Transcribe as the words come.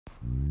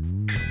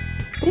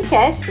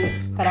Precast,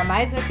 para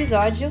mais um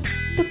episódio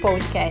do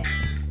podcast.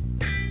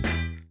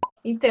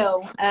 Então,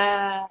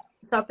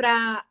 só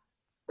para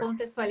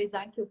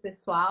contextualizar aqui o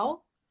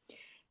pessoal,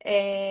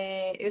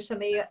 eu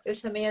chamei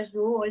a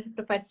Ju hoje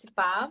para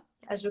participar.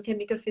 A Ju, que é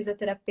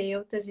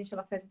microfisioterapeuta,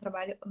 ela faz um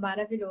trabalho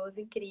maravilhoso,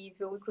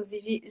 incrível.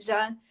 Inclusive,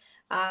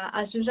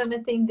 a Ju já me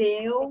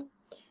atendeu.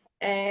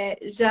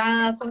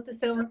 Já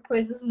aconteceu umas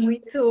coisas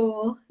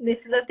muito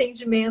nesses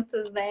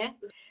atendimentos, né?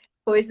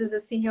 Coisas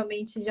assim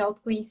realmente de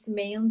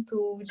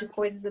autoconhecimento, de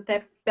coisas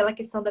até pela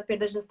questão da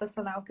perda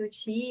gestacional que eu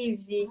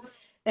tive.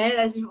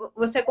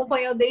 Você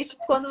acompanhou desde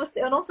quando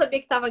eu não sabia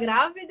que estava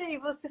grávida e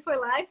você foi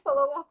lá e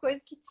falou uma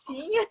coisa que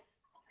tinha,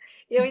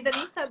 eu ainda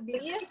nem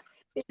sabia.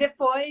 E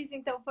depois,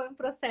 então, foi um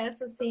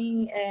processo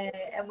assim,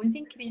 é muito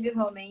incrível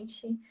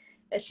realmente.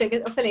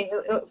 Eu falei,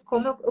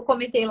 como eu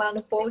comentei lá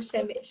no post,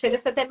 chega a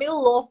ser até meio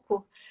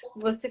louco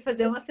você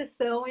fazer uma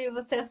sessão e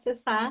você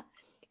acessar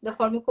da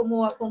forma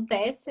como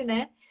acontece,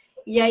 né?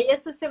 E aí,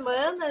 essa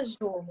semana,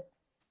 Ju,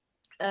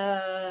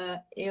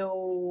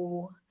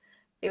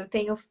 eu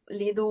tenho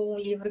lido um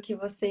livro que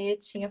você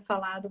tinha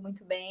falado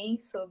muito bem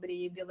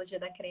sobre biologia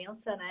da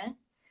crença, né?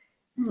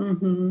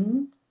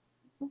 Uhum.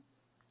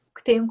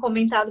 Tenho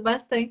comentado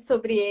bastante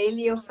sobre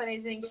ele e eu falei,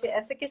 gente,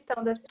 essa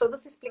questão toda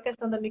essa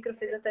explicação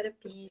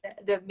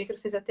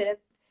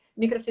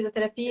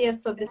microfisioterapia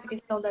sobre essa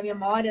questão da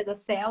memória das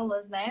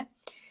células, né?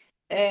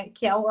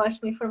 Que eu acho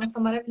uma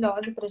informação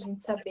maravilhosa para a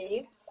gente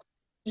saber.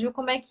 Ju,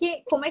 como é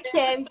que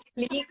é? Me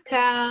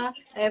explica.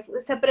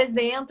 Você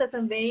apresenta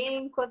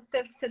também? Quanto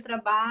tempo você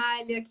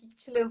trabalha? O que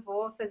te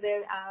levou a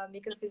fazer a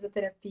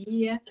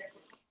microfisioterapia?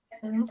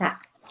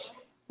 Tá.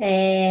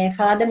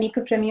 Falar da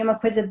micro para mim é uma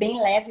coisa bem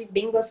leve,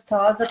 bem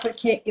gostosa,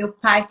 porque eu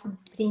parto do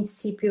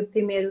princípio,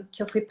 primeiro,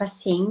 que eu fui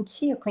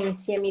paciente, eu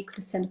conheci a micro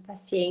sendo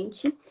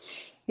paciente.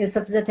 Eu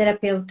sou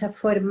fisioterapeuta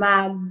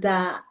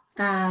formada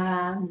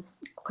há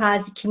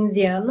quase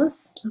 15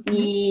 anos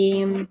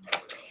e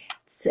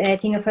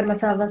tenho a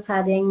formação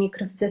avançada em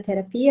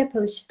microfisioterapia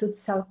pelo Instituto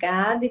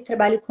Salgado e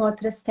trabalho com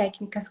outras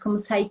técnicas como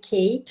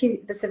Psyche,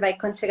 que você vai,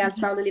 quando chegar no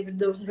final do livro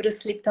do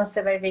Bruce Lipton,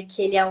 você vai ver que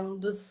ele é um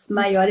dos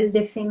maiores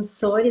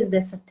defensores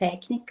dessa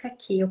técnica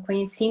que eu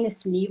conheci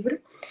nesse livro.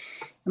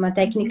 É uma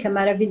técnica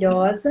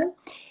maravilhosa.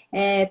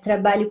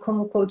 Trabalho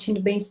como coaching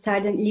do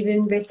bem-estar da Livre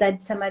Universidade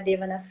de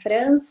Samadeva na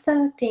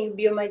França, tenho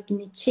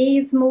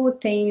biomagnetismo,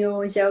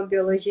 tenho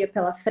geobiologia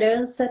pela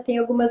França,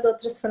 tenho algumas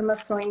outras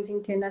formações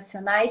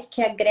internacionais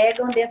que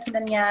agregam dentro da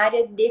minha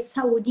área de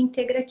saúde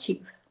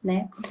integrativa,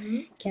 né?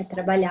 Que é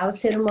trabalhar o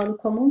ser humano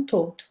como um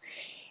todo.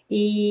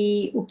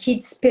 E o que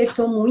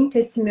despertou muito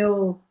esse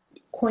meu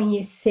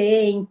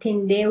conhecer,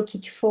 entender o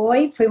que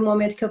foi um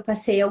momento que eu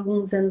passei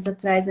alguns anos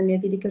atrás na minha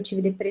vida que eu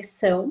tive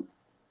depressão.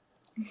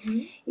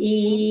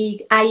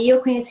 E aí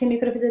eu conheci a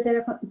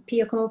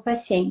microfisioterapia como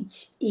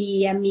paciente.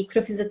 E a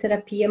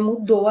microfisioterapia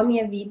mudou a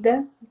minha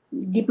vida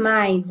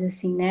demais,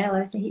 assim, né?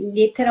 Ela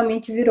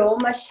literalmente virou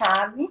uma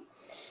chave.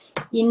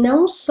 E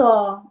não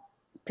só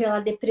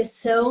pela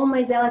depressão,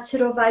 mas ela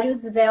tirou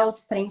vários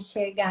véus para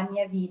enxergar a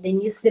minha vida. E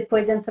nisso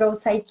depois entrou o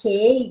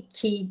Psyche,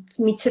 que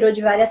me tirou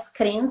de várias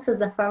crenças,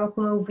 da forma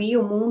como eu via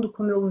o mundo,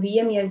 como eu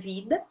via a minha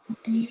vida.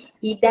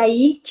 E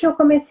daí que eu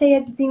comecei a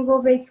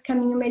desenvolver esse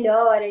caminho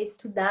melhor, a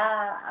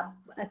estudar,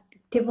 a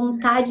ter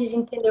vontade de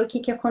entender o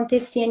que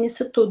acontecia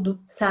nisso tudo,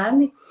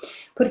 sabe?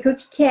 Porque o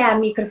que é a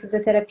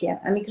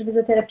microfisioterapia? A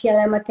microfisioterapia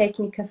ela é uma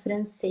técnica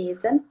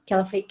francesa, que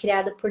ela foi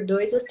criada por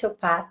dois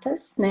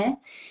osteopatas, né?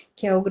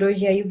 Que é o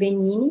Grosjean e o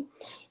Benini,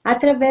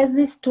 através do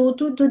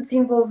estudo do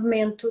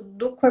desenvolvimento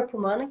do corpo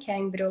humano, que é a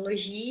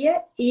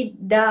embriologia, e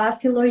da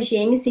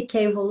filogênese, que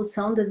é a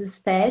evolução das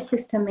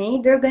espécies também,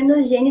 e da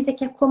organogênese,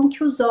 que é como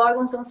que os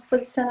órgãos vão se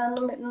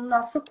posicionando no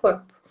nosso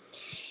corpo.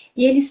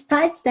 E eles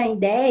partem da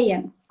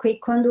ideia que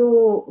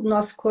quando o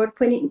nosso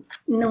corpo ele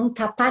não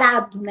está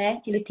parado,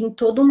 né? Ele tem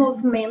todo um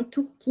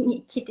movimento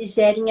que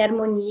gera em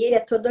harmonia, ele é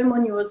todo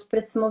harmonioso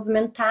para se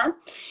movimentar.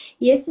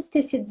 E esses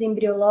tecidos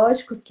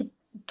embriológicos que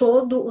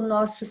todo o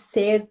nosso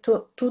ser,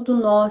 tudo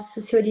nosso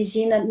se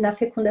origina na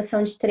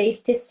fecundação de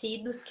 3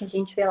 tecidos que a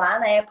gente vê lá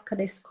na época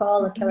da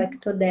escola, que é o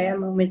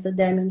ectoderma, o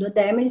mesoderma e o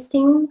endoderma, eles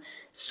têm um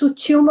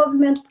sutil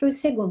movimento para o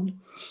segundo.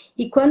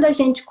 E quando a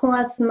gente, com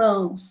as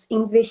mãos,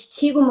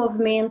 investiga o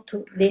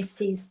movimento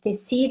desses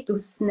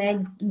tecidos,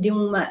 né, de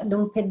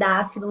um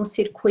pedaço, de um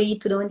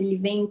circuito, de onde ele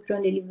vem, para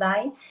onde ele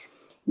vai,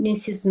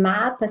 nesses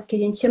mapas que a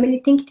gente chama, ele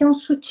tem que ter um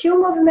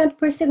sutil movimento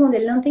por segundo,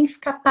 ele não tem que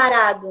ficar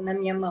parado na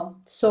minha mão,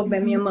 sob a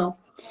minha mão.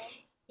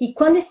 E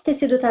quando esse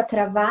tecido está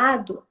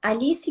travado,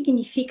 ali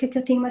significa que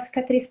eu tenho uma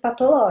cicatriz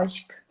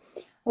patológica.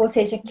 Ou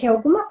seja, que é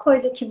alguma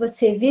coisa que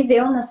você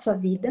viveu na sua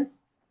vida,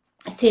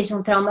 seja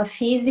um trauma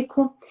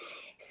físico,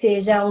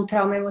 seja um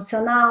trauma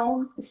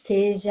emocional,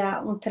 seja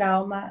um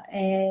trauma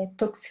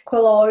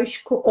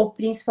toxicológico ou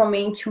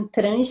principalmente um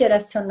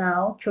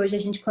transgeracional, que hoje a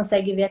gente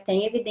consegue ver até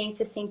em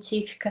evidência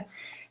científica,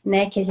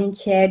 né, que a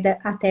gente herda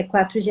até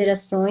 4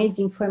 gerações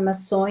de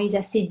informações,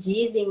 já se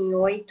dizem em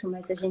 8,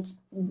 mas a gente,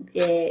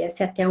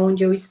 até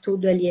onde eu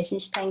estudo ali, a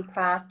gente está em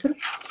 4.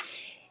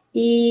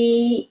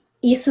 E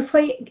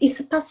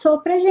isso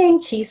passou pra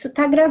gente, isso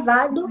está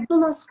gravado no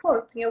nosso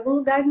corpo, em algum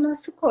lugar do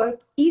nosso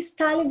corpo, e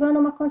está levando a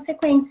uma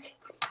consequência,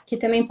 que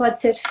também pode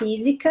ser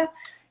física,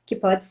 que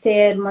pode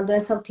ser uma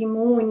doença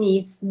autoimune,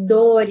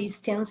 dores,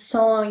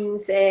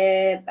 tensões,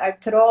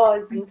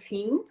 artrose,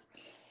 enfim,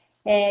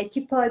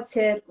 que pode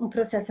ser um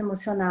processo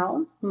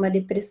emocional, uma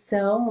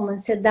depressão, uma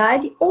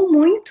ansiedade, ou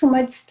muito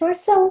uma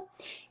distorção.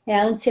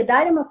 A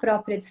ansiedade é uma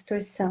própria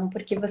distorção,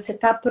 porque você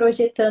está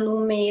projetando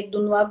um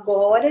medo no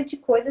agora de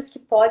coisas que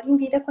podem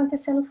vir a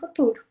acontecer no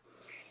futuro.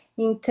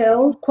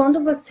 Então,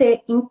 quando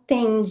você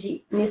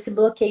entende nesse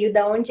bloqueio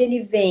da onde ele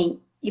vem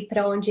e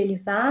para onde ele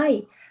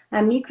vai,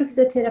 a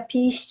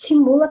microfisioterapia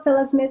estimula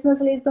pelas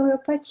mesmas leis da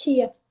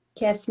homeopatia,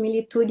 que é a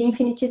similitude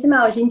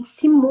infinitesimal. A gente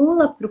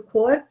simula para o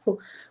corpo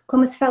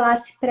como se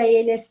falasse para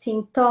ele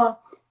assim,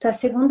 tua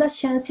segunda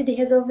chance de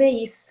resolver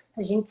isso.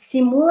 A gente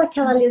simula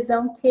aquela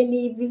lesão que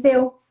ele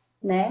viveu,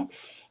 né?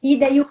 E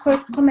daí o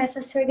corpo começa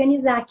a se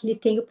organizar, que ele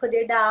tem o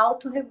poder da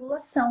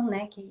autorregulação,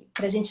 né? Que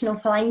pra gente não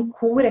falar em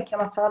cura, que é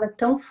uma palavra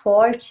tão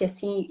forte,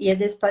 assim, e às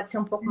vezes pode ser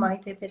um pouco mal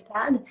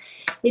interpretada,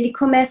 ele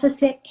começa a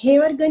se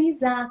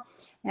reorganizar.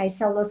 As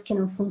células que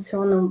não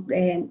funcionam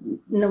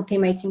não tem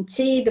mais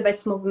sentido, vai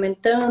se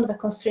movimentando, vai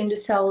construindo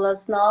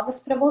células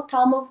novas para voltar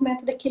ao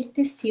movimento daquele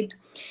tecido.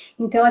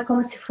 Então é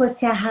como se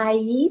fosse a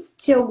raiz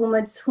de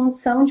alguma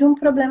disfunção de um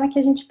problema que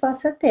a gente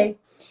possa ter.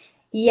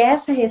 E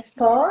essa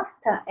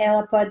resposta,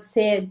 ela pode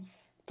ser.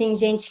 Tem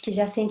gente que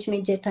já sente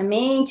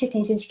imediatamente,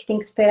 tem gente que tem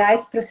que esperar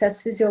esse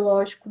processo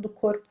fisiológico do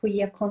corpo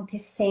ir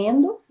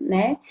acontecendo,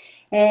 né?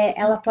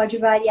 Ela pode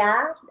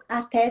variar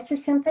até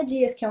 60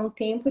 dias, que é um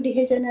tempo de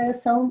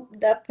regeneração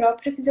da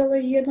própria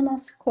fisiologia do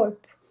nosso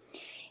corpo.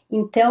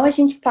 Então, a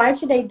gente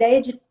parte da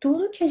ideia de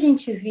tudo que a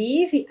gente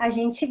vive, a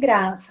gente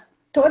grava.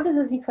 Todas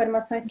as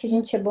informações que a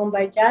gente é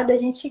bombardeado, a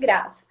gente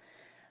grava.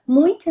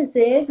 Muitas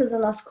vezes o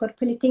nosso corpo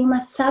ele tem uma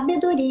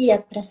sabedoria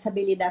para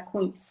saber lidar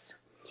com isso.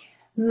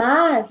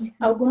 Mas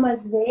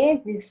algumas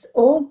vezes,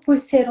 ou por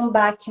ser um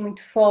baque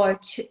muito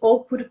forte, ou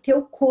por o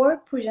teu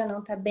corpo já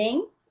não tá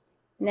bem,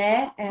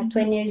 né? A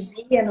tua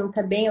energia não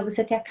tá bem, ou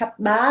você ter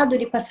acabado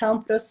de passar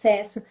um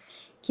processo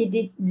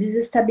que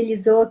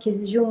desestabilizou, que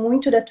exigiu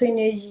muito da tua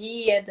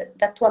energia,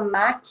 da tua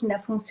máquina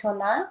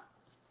funcionar,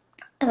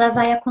 ela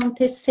vai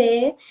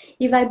acontecer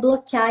e vai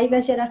bloquear e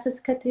vai gerar essa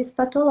cicatriz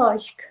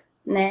patológica,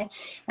 né?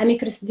 A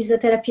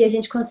microfisioterapia a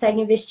gente consegue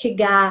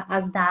investigar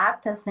as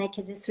datas, né? Que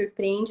às vezes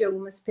surpreende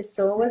algumas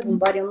pessoas,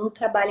 embora eu não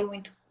trabalhe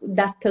muito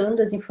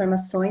datando as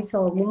informações,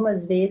 são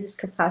algumas vezes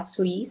que eu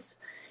faço isso.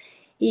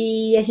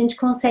 E a gente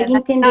consegue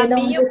entender A de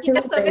mim, onde eu queria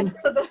aquilo saber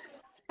vem. tudo.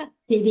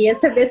 Queria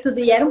saber tudo.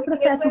 E era um Eu queria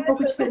processo um saber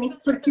pouco tudo. diferente,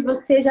 porque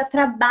você já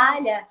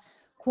trabalha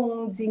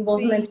com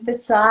desenvolvimento Sim.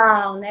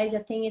 pessoal, né? Já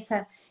tem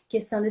essa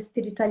questão da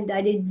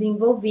espiritualidade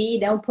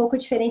desenvolvida, é um pouco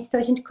diferente, então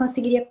a gente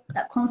conseguiria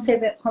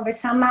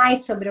conversar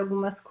mais sobre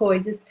algumas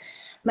coisas.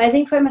 Mas a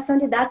informação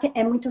de data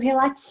é muito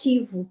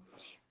relativo,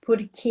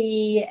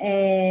 porque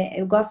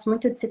eu gosto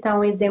muito de citar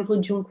um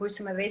exemplo de um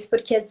curso uma vez,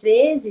 porque às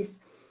vezes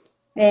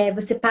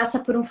você passa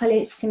por um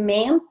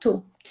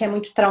falecimento que é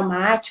muito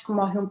traumático,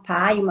 morre um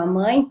pai, uma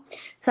mãe,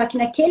 só que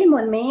naquele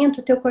momento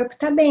o teu corpo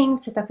tá bem,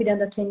 você tá cuidando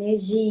da tua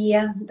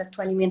energia, da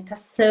tua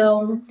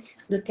alimentação,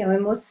 do teu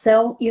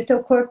emoção, e o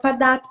teu corpo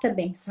adapta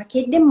bem. Só que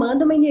ele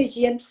demanda uma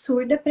energia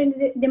absurda para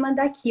ele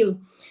demandar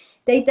aquilo.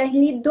 Daí,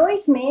 dali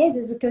 2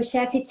 meses, o teu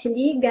chefe te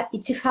liga e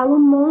te fala um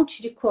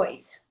monte de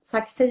coisa. Só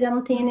que você já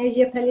não tem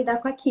energia para lidar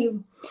com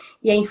aquilo.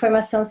 E a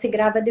informação se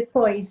grava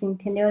depois,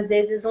 entendeu? Às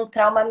vezes um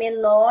trauma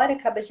menor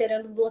acaba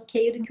gerando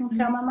bloqueio do que um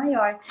trauma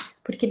maior.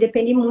 Porque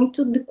depende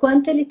muito do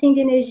quanto ele tem de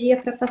energia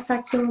para passar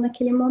aquilo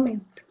naquele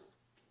momento.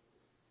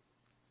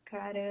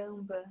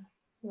 Caramba,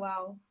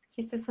 uau,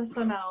 que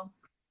sensacional.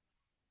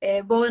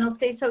 Bom, eu não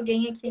sei se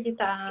alguém aqui que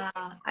está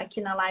aqui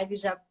na live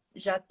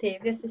já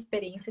teve essa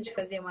experiência de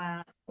fazer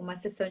uma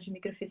sessão de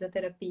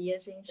microfisioterapia,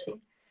 gente.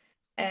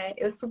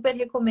 Eu super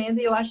recomendo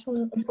e eu acho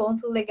um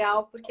ponto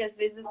legal, porque às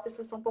vezes as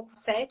pessoas são um pouco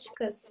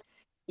céticas,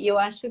 e eu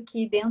acho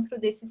que dentro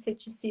desse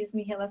ceticismo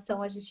em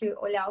relação a gente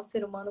olhar o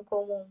ser humano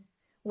como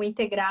um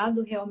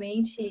integrado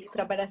realmente e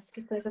trabalhar essas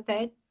questões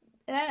até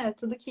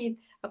tudo que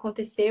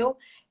aconteceu,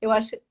 eu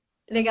acho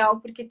legal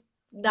porque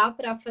dá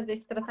para fazer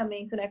esse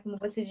tratamento, né? Como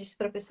você disse,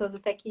 para pessoas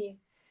até que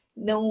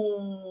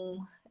não,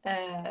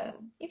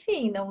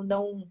 enfim,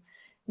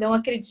 não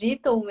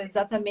acreditam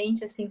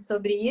exatamente assim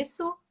sobre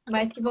isso,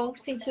 mas que vão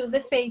sentir os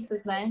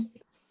efeitos, né?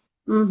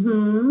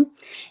 Uhum.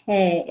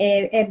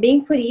 É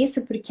bem por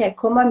isso, porque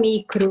como a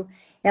micro,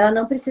 ela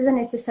não precisa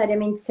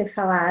necessariamente ser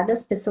falada,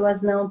 as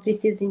pessoas não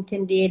precisam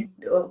entender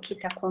o que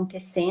está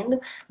acontecendo,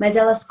 mas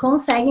elas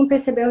conseguem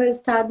perceber o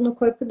resultado no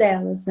corpo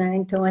delas, né?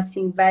 Então,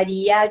 assim,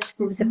 varia,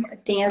 tipo, você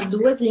tem as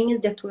duas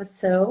linhas de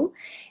atuação.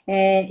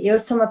 Eu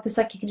sou uma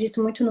pessoa que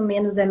acredito muito no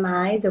menos é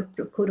mais, eu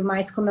procuro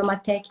mais como é uma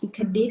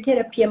técnica de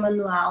terapia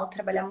manual,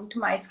 trabalhar muito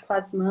mais com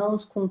as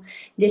mãos, com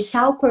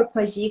deixar o corpo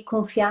agir,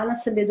 confiar na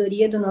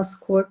sabedoria do nosso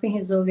corpo em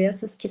resolver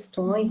essas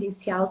questões, em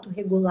se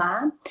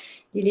autorregular,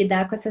 de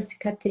lidar com essa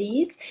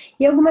cicatriz. simples,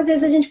 e algumas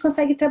vezes a gente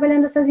consegue ir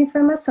trabalhando essas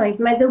informações,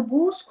 mas eu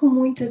busco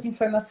muito as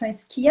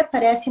informações que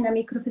aparecem na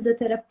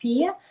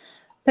microfisioterapia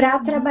para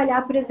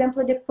trabalhar, por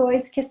exemplo,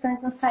 depois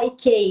questões no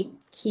Psyche,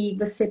 que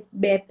você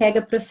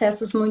pega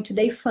processos muito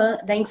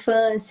da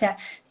infância,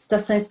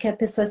 situações que a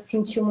pessoa se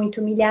sentiu muito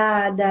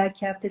humilhada,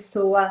 que a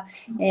pessoa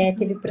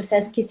teve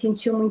processo que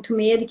sentiu muito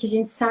medo, que a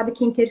gente sabe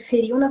que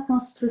interferiu na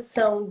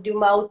construção de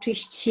uma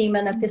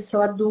autoestima na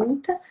pessoa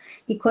adulta.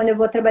 E quando eu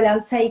vou trabalhar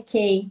no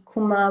Psyche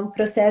com um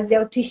processo de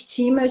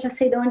autoestima, eu já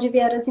sei de onde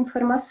vieram as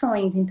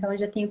informações, então eu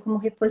já tenho como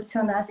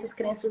reposicionar essas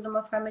crenças de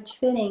uma forma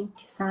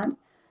diferente, sabe?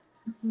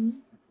 Uhum.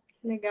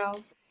 Legal.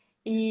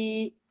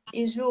 E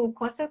Ju,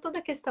 com essa toda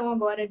a questão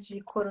agora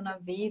de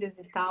coronavírus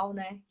e tal,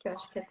 né? Que eu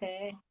acho que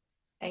até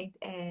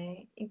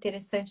é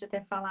interessante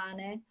até falar,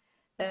 né?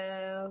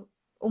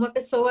 Uma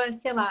pessoa,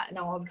 sei lá,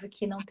 não, óbvio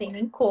que não tem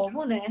nem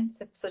como, né?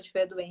 Se a pessoa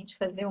estiver doente,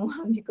 fazer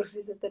uma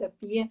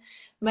microfisioterapia,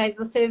 mas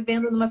você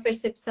vendo numa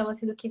percepção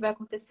assim do que vai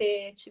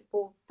acontecer,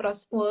 tipo,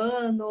 próximo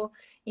ano,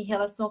 em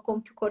relação a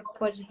como que o corpo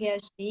pode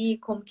reagir,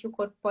 como que o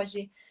corpo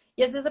pode.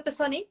 E às vezes a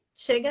pessoa nem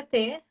chega a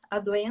ter a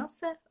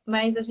doença,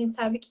 mas a gente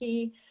sabe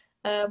que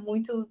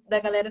muito da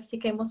galera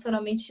fica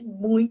emocionalmente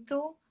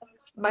muito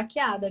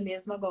baqueada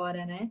mesmo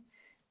agora, né?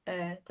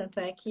 Tanto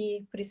é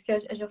que, por isso que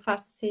eu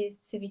faço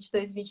esse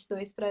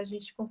 22-22 para a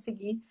gente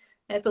conseguir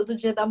todo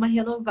dia dar uma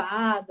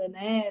renovada,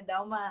 né?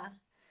 Dar uma,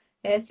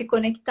 se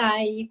conectar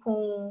aí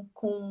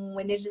com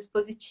energias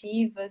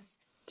positivas.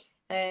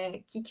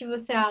 Que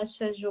você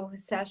acha, Jô?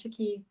 Você acha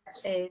que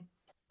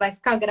vai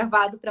ficar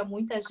gravado para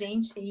muita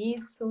gente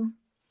isso?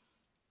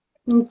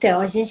 Então,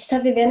 a gente está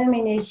vivendo uma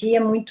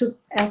energia muito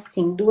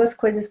assim, duas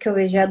coisas que eu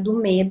vejo é a do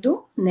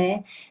medo,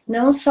 né?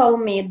 Não só o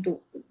medo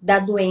da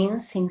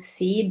doença em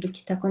si, do que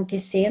está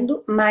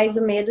acontecendo, mas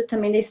o medo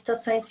também das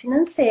situações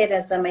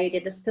financeiras. A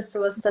maioria das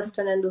pessoas está se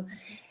tornando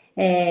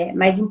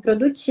mais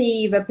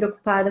improdutiva,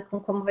 preocupada com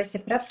como vai ser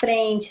para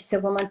frente, se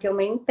eu vou manter o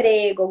meu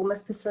emprego,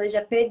 algumas pessoas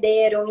já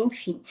perderam,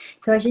 enfim.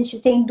 Então a gente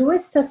tem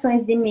duas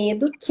situações de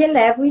medo que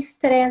elevam o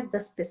estresse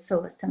das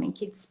pessoas também,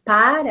 que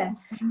dispara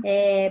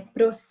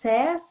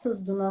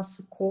processos do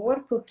nosso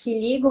corpo que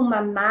ligam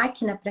uma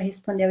máquina para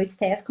responder ao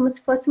estresse como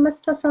se fosse uma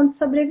situação de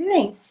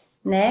sobrevivência,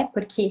 né?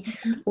 Porque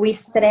o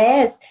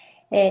estresse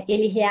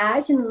ele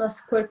reage no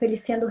nosso corpo, ele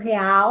sendo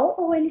real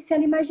ou ele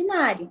sendo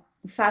imaginário.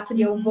 O fato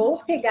de eu vou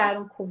pegar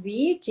um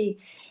Covid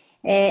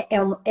é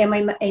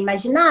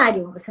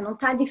imaginário, você não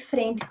está de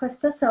frente com a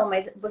situação,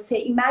 mas você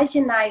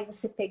imaginar e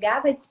você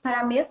pegar vai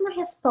disparar a mesma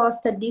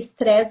resposta de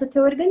estresse do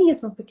teu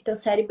organismo, porque teu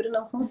cérebro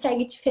não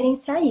consegue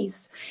diferenciar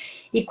isso.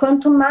 E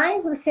quanto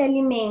mais você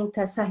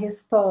alimenta essa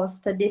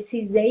resposta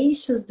desses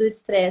eixos do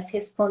estresse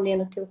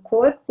respondendo o teu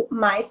corpo,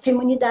 mais tua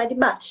imunidade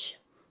baixa,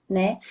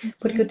 né?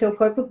 Porque o teu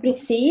corpo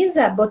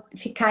precisa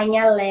ficar em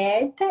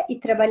alerta e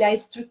trabalhar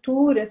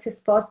estruturas,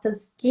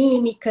 respostas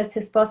químicas,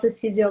 respostas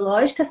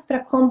fisiológicas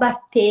para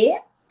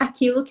combater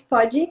aquilo que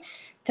pode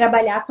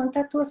trabalhar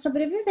contra a tua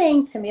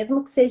sobrevivência.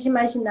 Mesmo que seja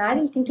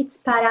imaginário, ele tem que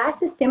disparar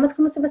sistemas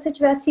como se você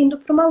estivesse indo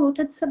para uma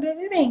luta de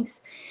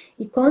sobrevivência.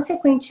 E,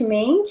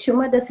 consequentemente,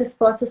 uma das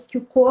respostas que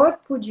o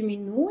corpo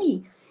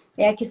diminui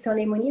é a questão da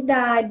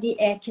imunidade,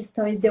 é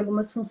questões de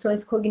algumas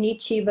funções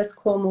cognitivas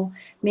como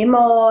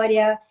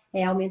memória,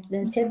 aumento da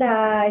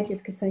ansiedade,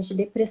 as questões de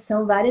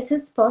depressão, várias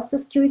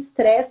respostas que o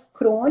estresse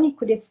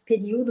crônico desse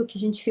período, que a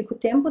gente fica o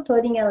tempo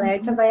todo em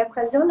alerta, vai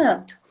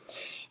ocasionando.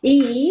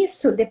 E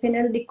isso,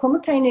 dependendo de como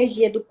está a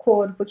energia do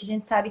corpo, que a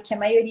gente sabe que a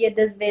maioria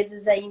das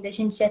vezes ainda a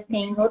gente já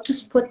tem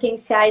outros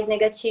potenciais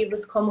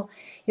negativos, como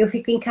eu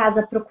fico em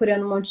casa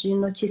procurando um monte de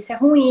notícia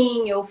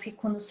ruim, eu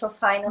fico no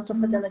sofá e não estou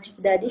fazendo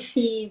atividade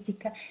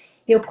física,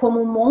 eu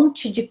como um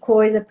monte de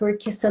coisa por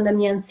questão da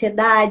minha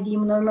ansiedade,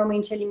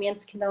 normalmente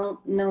alimentos que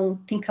não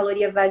tem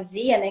caloria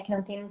vazia, né, que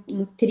não tem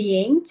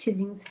nutrientes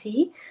em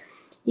si.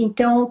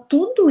 Então,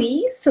 tudo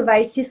isso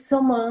vai se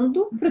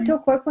somando para o teu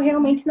corpo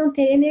realmente não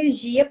ter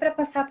energia para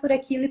passar por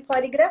aquilo e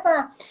pode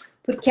gravar.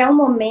 Porque é um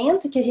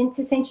momento que a gente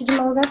se sente de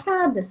mãos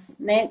atadas,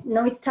 né?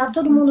 Não está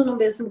todo mundo no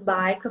mesmo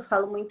barco, eu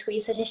falo muito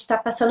isso, a gente está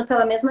passando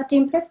pela mesma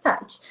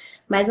tempestade,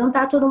 mas não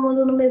está todo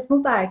mundo no mesmo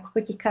barco,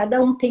 porque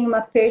cada um tem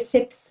uma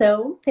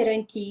percepção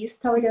perante isso,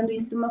 está olhando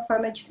isso de uma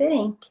forma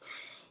diferente.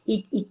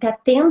 E está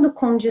tendo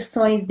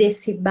condições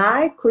desse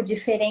barco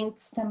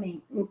diferentes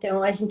também.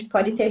 Então, a gente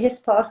pode ter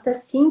resposta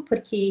sim,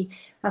 porque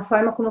a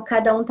forma como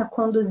cada um está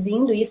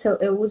conduzindo isso,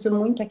 eu uso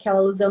muito aquela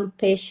alusão do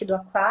peixe do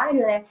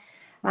aquário, né?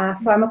 A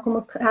forma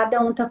como cada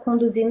um está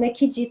conduzindo é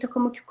que dita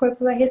como que o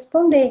corpo vai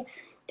responder.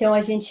 Então,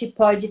 a gente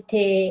pode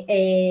ter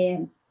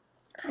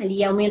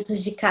ali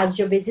aumentos de casos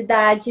de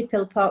obesidade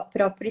pelo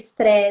próprio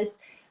estresse,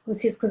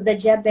 os riscos da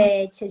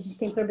diabetes, a gente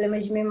tem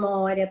problemas de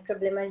memória,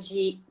 problemas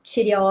de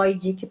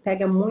tireoide, que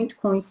pega muito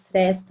com o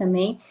estresse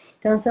também.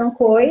 Então, são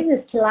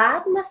coisas que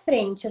lá na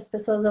frente as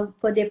pessoas vão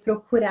poder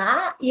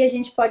procurar e a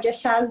gente pode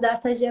achar as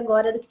datas de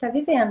agora do que está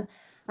vivendo.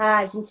 Ah,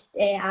 a gente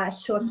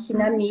achou aqui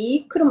na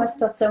micro uma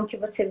situação que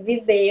você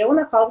viveu,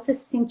 na qual você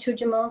se sentiu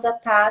de mãos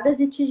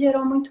atadas e te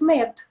gerou muito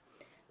medo.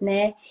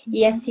 né?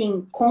 E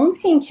assim,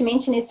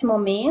 conscientemente nesse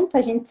momento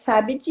a gente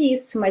sabe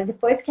disso, mas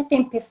depois que a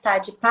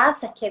tempestade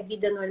passa, que é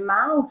vida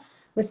normal,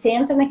 você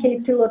entra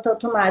naquele piloto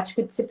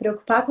automático de se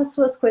preocupar com as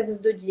suas coisas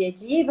do dia a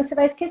dia e você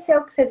vai esquecer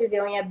o que você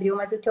viveu em abril,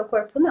 mas o teu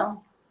corpo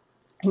não.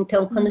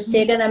 Então, quando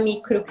chega na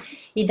micro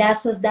e dá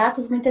essas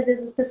datas, muitas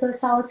vezes as pessoas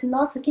falam assim,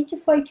 nossa, o que que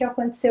foi que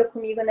aconteceu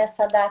comigo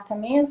nessa data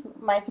mesmo?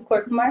 Mas o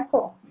corpo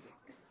marcou,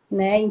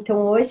 né? Então,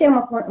 hoje é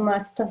uma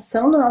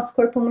situação do nosso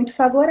corpo muito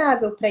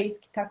favorável para isso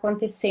que está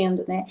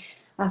acontecendo, né?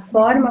 A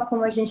forma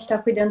como a gente está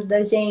cuidando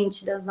da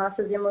gente, das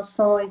nossas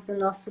emoções, do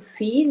nosso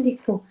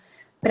físico,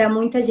 para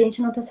muita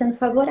gente não está sendo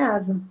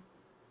favorável.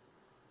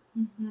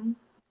 Uhum.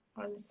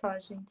 Olha só,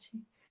 gente.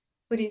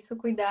 Por isso,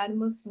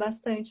 cuidarmos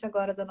bastante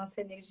agora da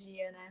nossa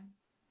energia, né?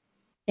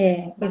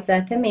 Bastante.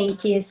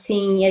 Exatamente. E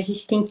assim, a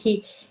gente tem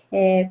que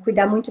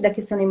cuidar muito da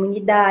questão da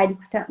imunidade,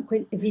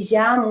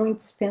 vigiar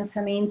muitos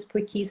pensamentos,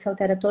 porque isso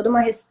altera toda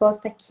uma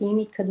resposta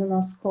química do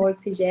nosso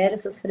corpo e gera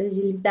essas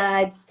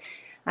fragilidades.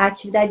 A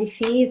atividade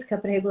física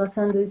para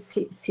regulação dos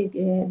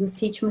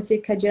ritmos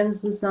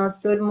circadianos dos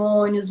nossos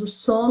hormônios, o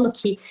sono,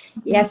 que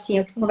é assim,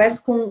 eu Sim.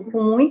 converso com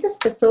muitas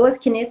pessoas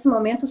que nesse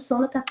momento o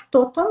sono está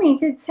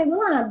totalmente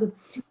desregulado.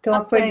 Então,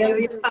 Nossa, eu acordando.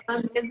 ia falar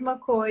a mesma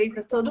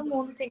coisa. Todo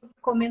mundo tem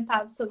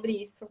comentado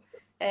sobre isso.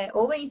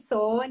 Ou é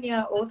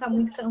insônia, ou tá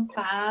muito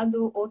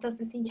cansado, ou tá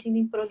se sentindo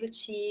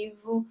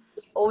improdutivo,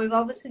 ou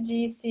igual você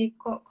disse,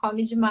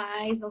 come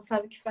demais, não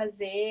sabe o que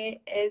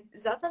fazer. É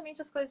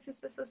exatamente as coisas que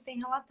as pessoas têm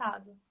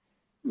relatado.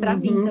 Para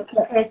mim Uhum.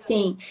 também. É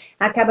assim,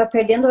 acaba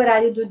perdendo o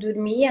horário do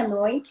dormir à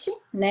noite,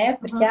 né?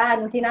 Porque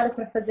Uhum. não tem nada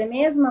para fazer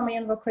mesmo, amanhã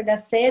não vou acordar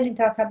cedo,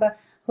 então acaba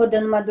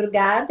rodando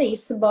madrugada, e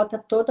isso bota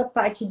toda a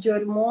parte de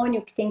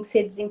hormônio que tem que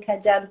ser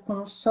desencadeado com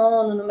o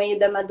sono no meio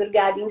da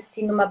madrugada em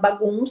si numa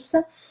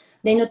bagunça.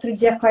 Daí no outro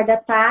dia acorda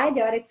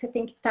tarde, a hora que você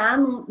tem que estar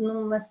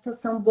numa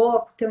situação boa,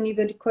 com o teu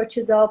nível de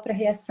cortisol para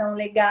reação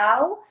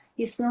legal,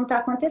 isso não está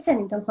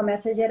acontecendo. Então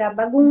começa a gerar Uhum.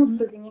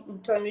 bagunças em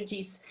torno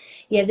disso.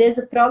 E às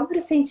vezes o próprio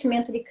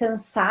sentimento de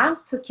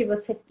cansaço que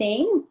você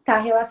tem está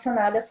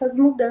relacionado a essas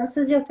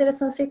mudanças de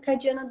alteração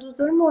circadiana dos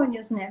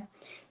hormônios, né?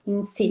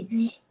 Em si.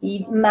 Uhum.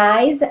 E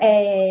mais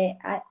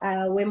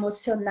o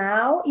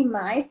emocional e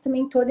mais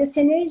também toda essa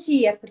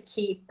energia,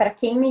 porque para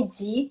quem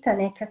medita,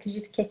 né, que eu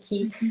acredito que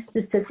aqui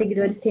dos teus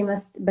seguidores tem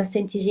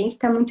bastante gente,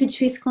 está muito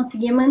difícil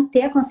conseguir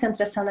manter a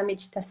concentração na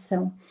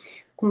meditação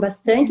com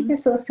bastante Uhum.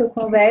 pessoas que eu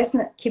converso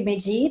que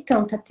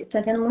meditam, tá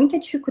tendo muita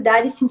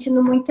dificuldade e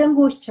sentindo muita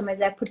angústia, mas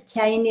é porque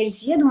a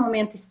energia do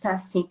momento está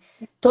assim,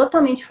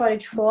 totalmente fora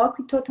de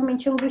foco e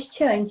totalmente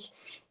angustiante.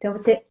 Então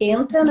você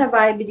entra na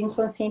vibe do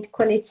inconsciente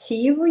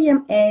coletivo e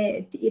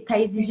está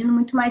exigindo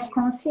muito mais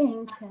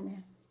consciência,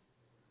 né?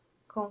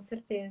 Com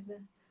certeza.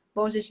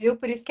 Bom, gente, viu?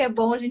 Por isso que é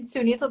bom a gente se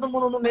unir todo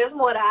mundo no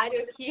mesmo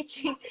horário aqui,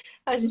 que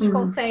a gente Uhum.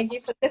 consegue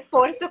fazer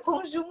força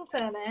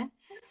conjunta, né?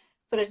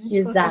 Para a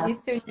gente conseguir Exato.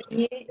 se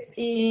unir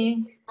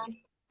e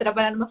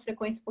trabalhar numa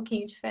frequência um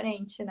pouquinho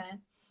diferente, né?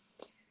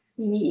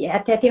 E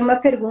até tem uma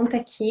pergunta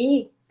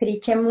aqui, Pri,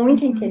 que é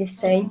muito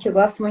interessante. Eu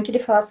gosto muito de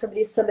falar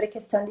sobre isso, sobre a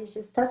questão de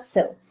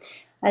gestação.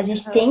 A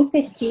gente Aham. tem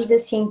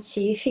pesquisas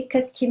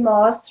científicas que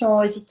mostram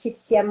hoje que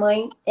se a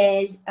mãe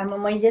é a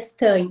mamãe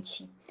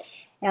gestante,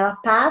 ela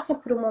passa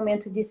por um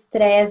momento de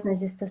estresse na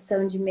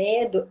gestação de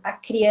medo, a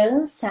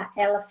criança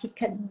ela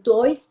fica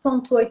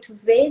 2,8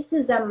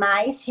 vezes a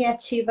mais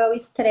reativa ao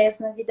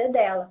estresse na vida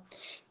dela.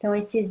 Então,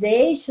 esses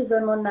eixos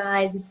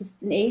hormonais, esses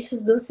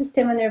eixos do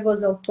sistema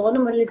nervoso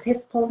autônomo, eles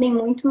respondem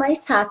muito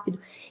mais rápido.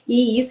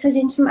 E isso a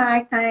gente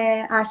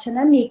acha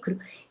na micro.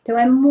 Então,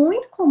 é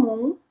muito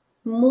comum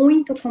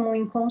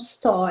em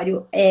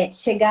consultório,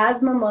 chegar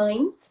as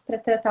mamães para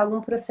tratar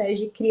algum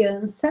processo de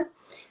criança.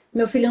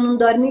 Meu filho não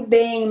dorme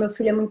bem, meu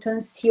filho é muito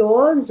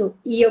ansioso,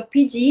 e eu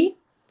pedi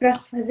para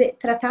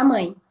tratar a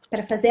mãe,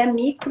 para fazer a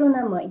micro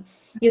na mãe,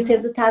 e os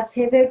resultados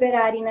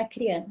reverberarem na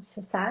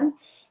criança, sabe?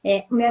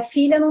 Minha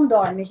filha não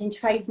dorme, a gente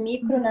faz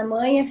micro na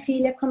mãe, a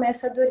filha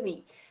começa a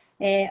dormir.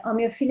 A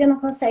minha filha não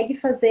consegue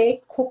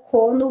fazer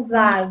cocô no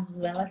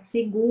vaso, ela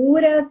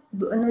segura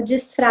no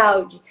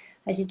desfraude.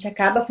 A gente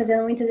acaba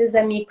fazendo muitas vezes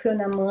a micro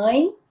na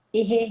mãe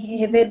e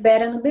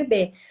reverbera no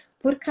bebê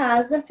por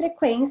causa da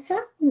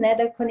frequência, né,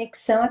 da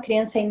conexão. A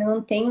criança ainda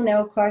não tem o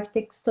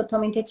neocórtex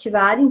totalmente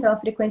ativado, então a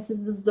frequência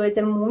dos dois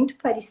é muito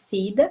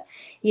parecida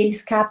e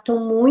eles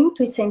captam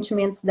muito os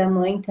sentimentos da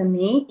mãe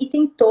também, e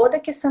tem toda a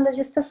questão da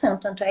gestação.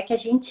 Tanto é que a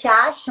gente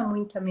acha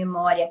muito a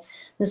memória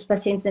nos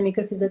pacientes da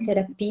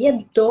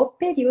microfisioterapia do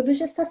período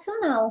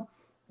gestacional,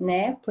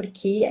 né?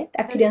 Porque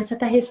a criança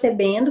está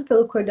recebendo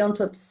pelo cordão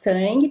todo o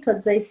sangue,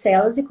 todas as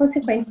células e,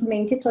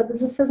 consequentemente,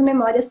 todas essas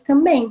memórias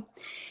também.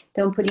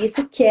 Então, por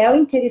isso que é o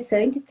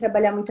interessante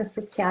trabalhar muito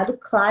associado.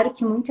 Claro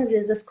que muitas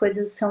vezes as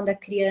coisas são da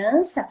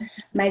criança,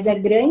 mas a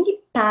grande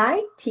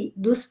parte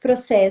dos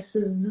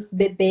processos dos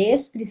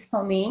bebês,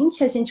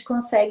 principalmente, a gente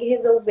consegue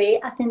resolver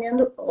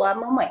atendendo a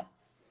mamãe.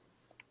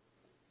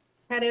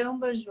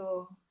 Caramba,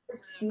 Jô,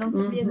 não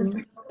sabia dessa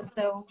Uhum.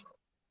 situação.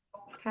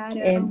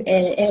 Caramba.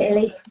 Ela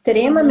é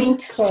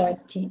extremamente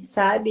forte,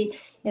 sabe?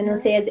 Eu não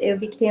sei, eu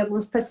vi que tem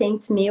alguns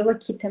pacientes meus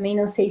aqui também,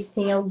 não sei se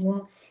tem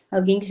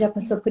alguém que já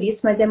passou por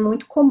isso, mas é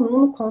muito comum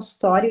no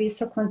consultório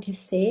isso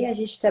acontecer, a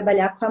gente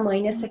trabalhar com a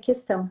mãe nessa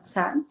questão,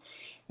 sabe?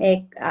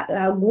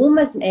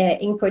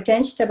 É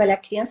importante trabalhar a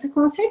criança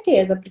com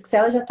certeza, porque se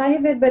ela já está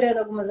reverberando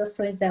algumas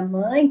ações da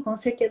mãe, com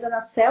certeza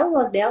na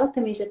célula dela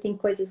também já tem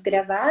coisas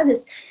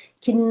gravadas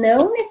que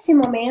não nesse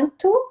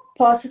momento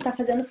possa estar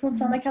fazendo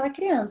função naquela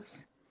criança.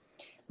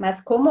 Mas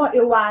como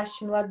eu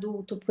acho no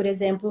adulto, por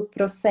exemplo,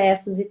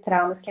 processos e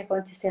traumas que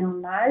aconteceram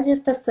na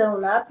gestação,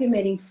 na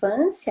primeira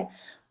infância,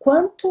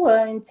 quanto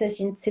antes a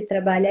gente se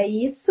trabalha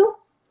isso,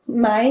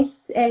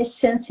 mais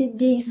chance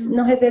de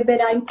não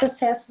reverberar em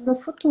processos no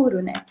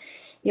futuro, né?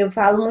 Eu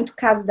falo muito o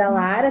caso da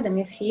Lara, da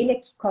minha filha,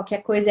 que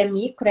qualquer coisa é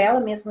micro, ela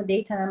mesma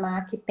deita na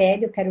maca e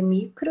pede, eu quero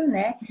micro,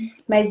 né?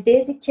 Mas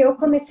desde que eu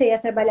comecei a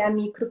trabalhar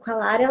micro com a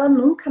Lara, ela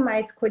nunca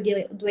mais ficou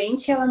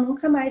doente, ela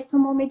nunca mais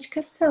tomou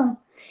medicação.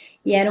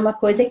 E era uma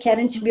coisa que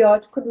era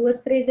antibiótico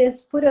 2, 3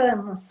 vezes por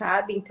ano,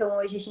 sabe? Então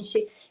hoje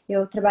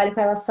eu trabalho com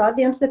ela só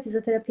dentro da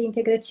fisioterapia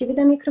integrativa e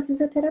da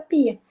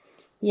microfisioterapia.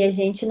 E a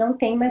gente não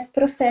tem mais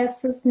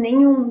processos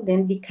nenhum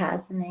dentro de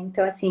casa, né?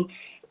 Então, assim,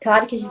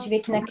 claro que a gente vê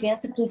que na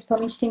criança,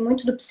 principalmente, tem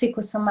muito do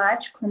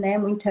psicossomático, né?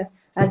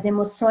 As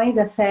emoções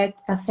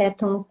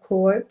afetam o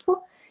corpo.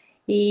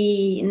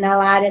 E na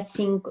Lara,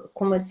 assim,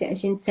 como a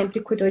gente sempre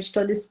cuidou de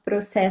todo esse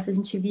processo, a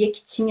gente via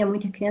que tinha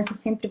muita criança,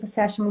 sempre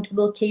você acha muito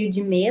bloqueio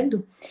de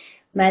medo,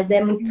 mas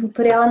é muito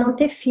por ela não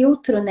ter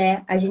filtro,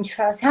 né? A gente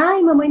fala assim,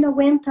 ai, mamãe não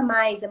aguenta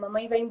mais, a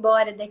mamãe vai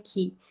embora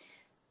daqui.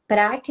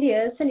 Para a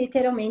criança,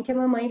 literalmente, a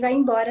mamãe vai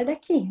embora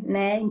daqui,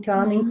 né? Então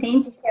ela não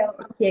entende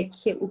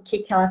o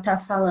que ela está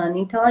falando.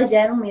 Então ela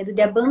gera um medo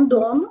de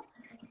abandono,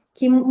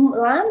 que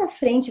lá na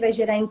frente vai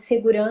gerar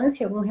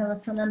insegurança em algum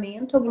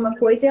relacionamento, alguma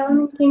coisa, e ela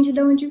não entende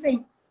de onde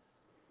vem.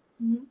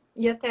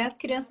 E até as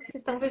crianças que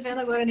estão vivendo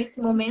agora nesse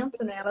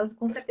momento, né? Elas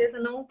com certeza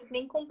não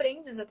nem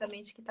compreendem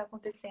exatamente o que está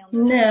acontecendo.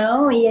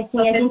 Não, e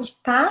assim, a gente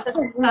passa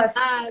algumas.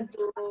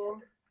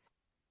 Assustado,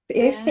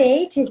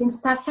 Perfeito, a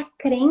gente passa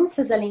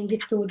crenças além de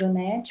tudo,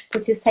 né? Tipo,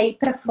 se sair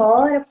para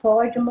fora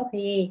pode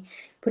morrer,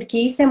 porque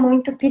isso é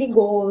muito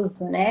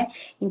perigoso, né?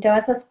 Então,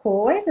 essas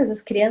coisas,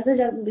 as crianças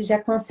já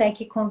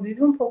conseguem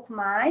conviver um pouco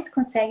mais,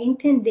 conseguem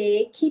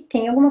entender que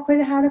tem alguma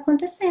coisa errada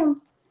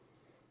acontecendo,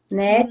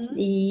 né?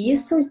 E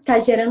isso está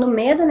gerando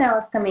medo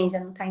nelas também, já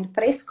não tá indo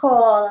para a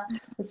escola,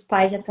 os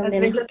pais já estão Às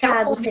dentro vezes de até o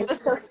casa. convívio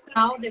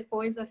social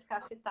depois vai ficar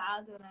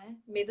afetado, né?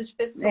 Medo de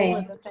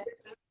pessoas até.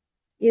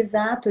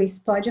 Exato,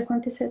 isso pode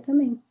acontecer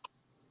também.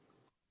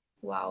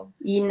 Uau.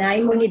 E na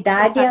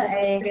imunidade,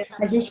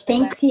 a gente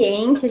tem Né?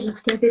 ciência, a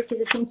gente tem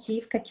pesquisa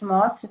científica que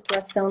mostra a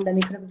atuação da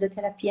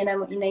microfisioterapia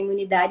e na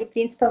imunidade,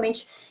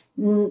 principalmente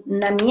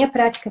na minha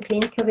prática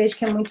clínica, eu vejo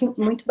que é muito,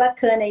 muito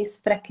bacana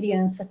isso para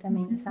criança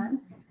também, sabe?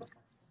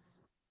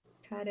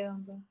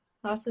 Caramba.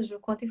 Nossa, Ju,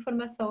 quanta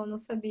informação eu não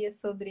sabia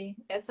sobre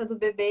essa do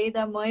bebê e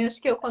da mãe. Eu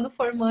acho que eu, quando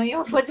for mãe,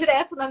 eu vou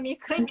direto na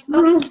micro,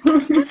 então.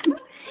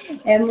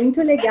 É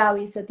muito legal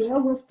isso. Eu tenho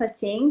alguns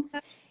pacientes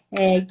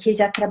que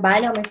já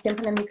trabalham há mais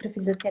tempo na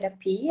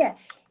microfisioterapia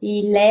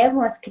e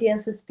levam as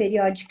crianças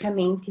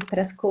periodicamente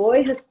para as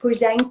coisas por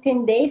já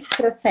entender esse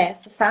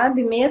processo,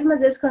 sabe? Mesmo às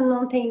vezes quando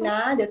não tem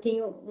nada, eu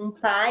tenho um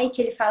pai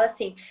que ele fala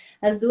assim: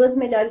 as duas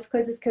melhores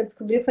coisas que eu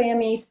descobri foi a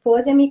minha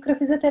esposa e a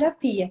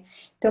microfisioterapia.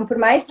 Então, por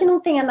mais que não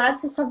tenha nada,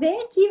 você só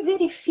vem aqui e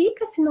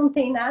verifica se não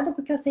tem nada,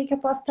 porque eu sei que eu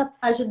posso estar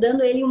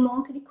ajudando ele um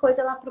monte de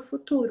coisa lá para o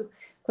futuro.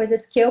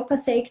 Coisas que eu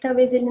passei que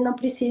talvez ele não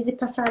precise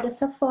passar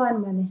dessa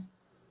forma, né?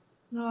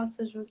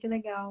 Nossa, Ju, que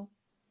legal.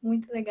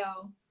 Muito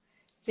legal.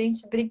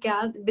 Gente,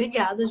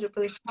 obrigada, Ju,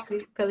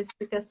 pela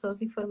explicação,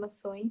 as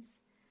informações.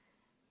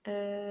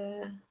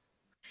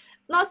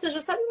 Nossa,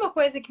 Ju, sabe uma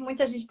coisa que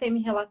muita gente tem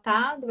me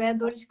relatado? É a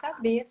dor de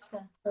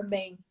cabeça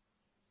também.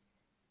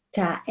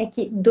 Tá, é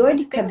que dor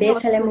de Você tem me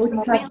cabeça ela é relatado esse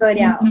momento?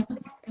 multifatorial.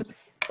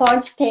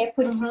 Pode ter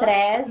por Uhum.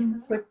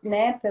 estresse,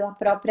 né, pela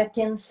própria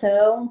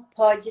tensão,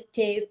 pode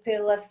ter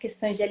pelas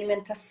questões de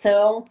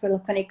alimentação, pela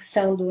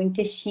conexão do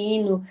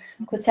intestino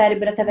com o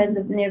cérebro através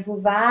do nervo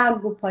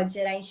vago, pode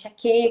gerar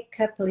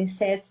enxaqueca, pelo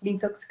excesso de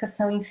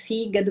intoxicação em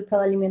fígado,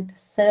 pela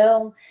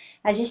alimentação.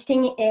 A gente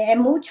tem, é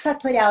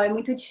multifatorial, é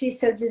muito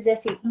difícil eu dizer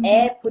assim,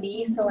 é por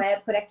isso ou é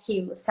por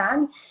aquilo,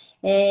 sabe?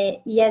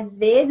 E às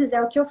vezes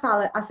é o que eu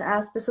falo,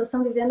 as pessoas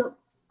estão vivendo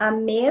a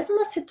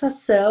mesma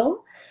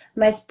situação,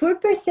 mas por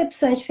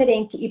percepções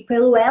diferentes e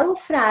pelo elo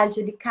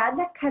frágil de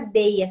cada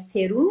cadeia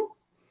ser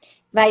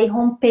vai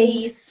romper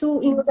isso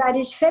em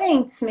lugares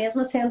diferentes,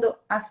 mesmo sendo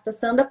a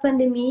situação da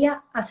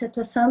pandemia, a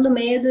situação do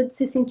medo de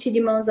se sentir de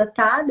mãos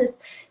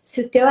atadas.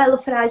 Se o teu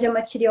elo frágil é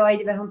uma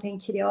tireoide, vai romper em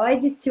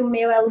tireoide. Se o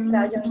meu elo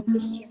frágil é um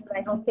intestino,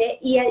 vai romper.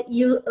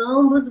 E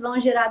ambos vão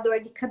gerar dor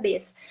de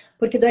cabeça.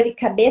 Porque dor de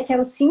cabeça é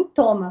o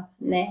sintoma,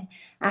 né?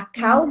 A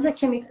causa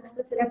que a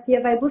microfisioterapia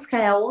vai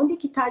buscar é onde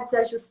que está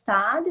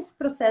desajustado esse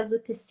processo do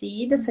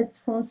tecido, essa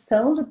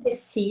disfunção do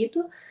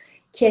tecido,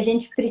 que a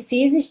gente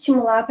precisa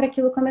estimular para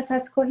aquilo começar a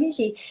se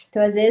corrigir.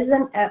 Então, às vezes,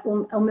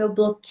 o meu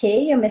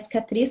bloqueio, a minha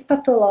cicatriz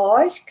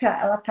patológica,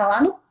 ela tá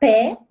lá no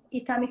pé e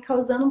tá me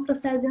causando um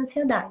processo de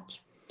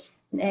ansiedade.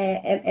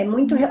 É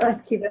muito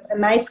relativo, é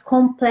mais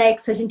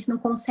complexo, a gente não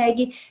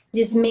consegue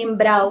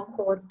desmembrar o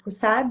corpo,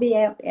 sabe?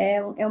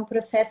 É um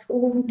processo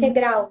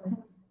integral.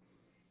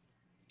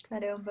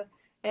 Caramba.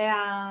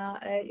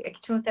 É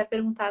que tinham até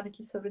perguntado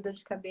aqui sobre dor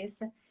de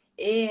cabeça.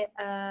 E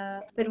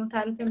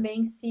perguntaram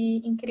também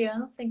se em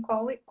criança,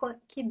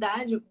 que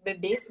idade o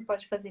bebê se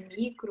pode fazer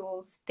micro,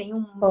 ou se tem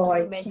uma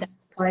idade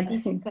Pode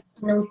sim. específica.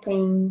 Não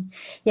tem.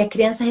 E a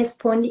criança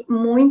responde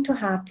muito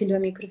rápido à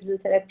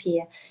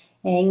microfisioterapia.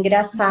 É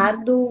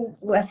engraçado,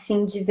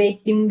 assim, de ver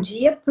de um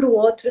dia para o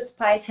outro os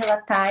pais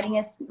relatarem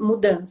as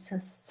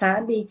mudanças,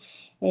 sabe?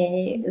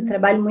 Eu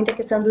trabalho muito a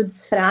questão do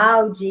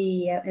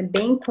desfraude, é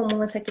bem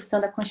comum essa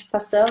questão da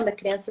constipação, da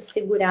criança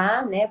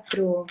segurar, né,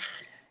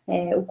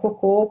 o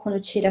cocô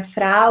quando tira a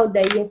fralda,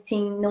 e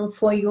assim, não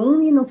foi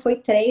um, e não foi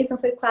três, não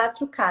foi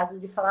quatro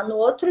casos, e falar no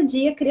outro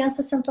dia a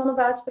criança sentou no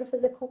vaso para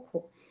fazer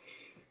cocô.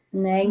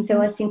 Né?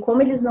 Então, assim,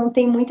 como eles não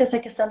têm muito essa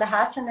questão da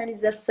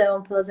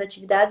racionalização pelas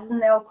atividades do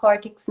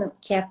neocórtex,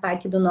 que é a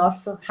parte do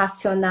nosso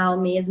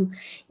racional mesmo,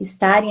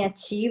 estarem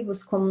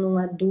ativos como num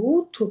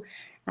adulto,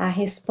 a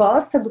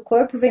resposta do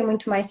corpo vem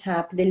muito mais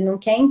rápida. Ele não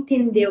quer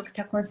entender o que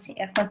está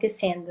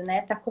acontecendo, né?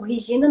 Está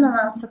corrigindo no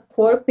nosso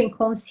corpo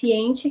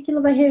inconsciente e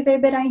aquilo vai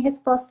reverberar em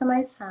resposta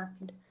mais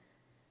rápida.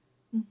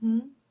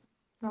 Uhum.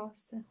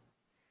 Nossa.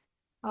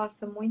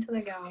 Nossa, muito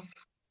legal.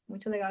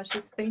 Muito legal.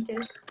 Achei super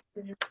interessante.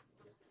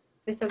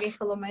 Ver se alguém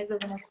falou mais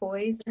alguma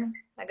coisa.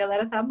 A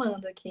galera tá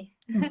amando aqui.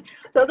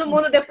 Todo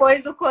mundo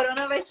depois do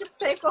corona vai tipo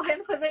sair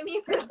correndo fazer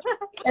micro.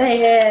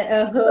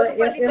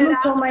 Eu não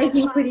estou mais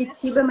em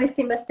Curitiba, mas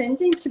tem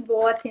bastante gente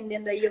boa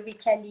atendendo aí. Eu vi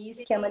que a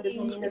Alice, que é uma das E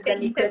meninas da tem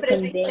que micro ser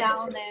atendente.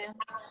 presencial, né?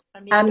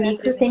 A É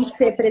micro tem que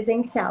ser presencial.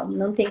 presencial,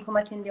 não tem como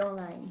atender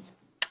online.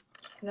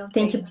 Não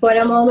Tem que tem. pôr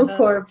a mão no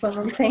corpo,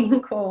 não tem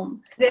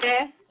como.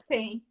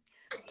 Tem.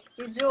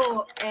 E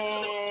Ju,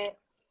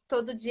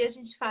 todo dia a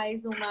gente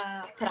faz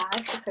uma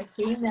prática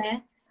aqui,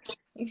 né?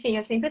 Enfim,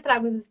 eu sempre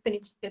trago as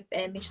experiências de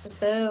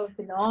meditação,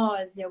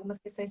 hipnose, algumas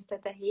questões de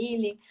Theta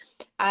Healing.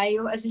 Aí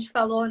a gente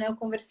falou, né? Eu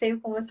conversei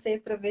com você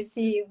para ver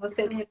se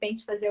você, de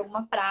repente, fazer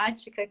alguma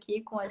prática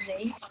aqui com a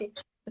gente.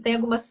 Você tem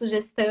alguma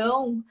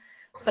sugestão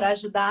para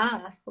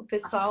ajudar o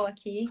pessoal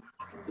aqui?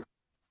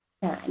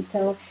 Tá,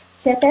 então,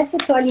 você até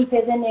citou a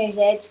limpeza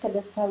energética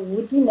da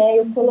saúde, né?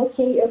 Eu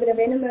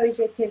gravei no meu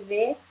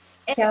IGTV,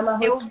 que é uma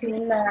Eu vi.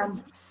 rotina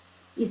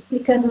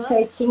explicando Uhum.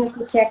 certinho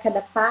o que é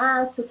cada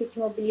passo, o que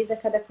mobiliza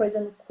cada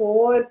coisa no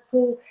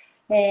corpo,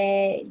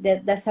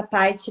 dessa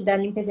parte da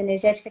limpeza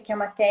energética, que é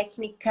uma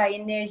técnica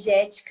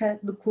energética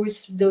do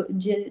curso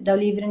da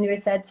Livre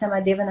Universidade de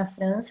Samadeva na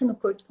França, no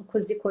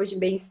curso de cor de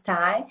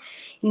bem-estar.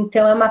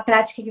 Então, é uma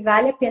prática que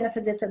vale a pena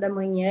fazer toda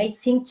manhã e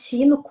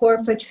sentir no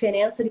corpo a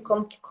diferença de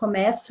como que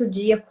começa o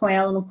dia com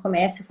ela no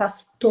começo. Eu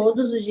faço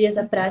todos os dias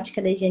a prática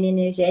da higiene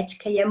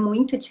energética e é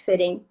muito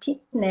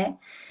diferente, né?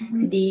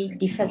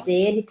 De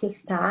fazer, de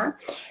testar.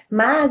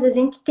 Mas a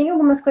gente tem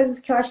algumas coisas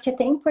que eu acho que é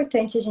até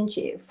importante a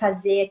gente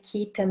fazer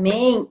aqui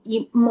também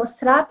e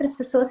mostrar para as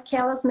pessoas que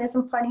elas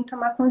mesmas podem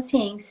tomar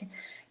consciência.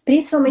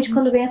 Principalmente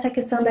quando vem essa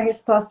questão da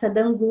resposta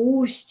da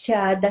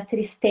angústia, da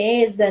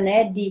tristeza,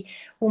 né?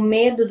 O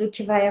medo do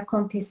que vai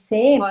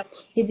acontecer.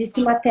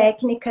 Existe uma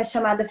técnica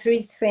chamada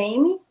Freeze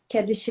Frame, que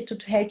é do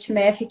Instituto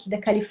HeartMath aqui da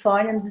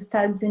Califórnia, nos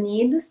Estados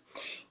Unidos,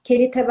 que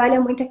ele trabalha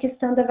muito a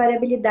questão da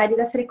variabilidade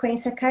da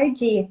frequência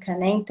cardíaca,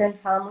 né? Então ele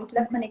fala muito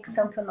da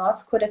conexão que o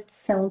nosso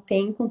coração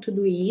tem com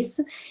tudo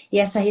isso e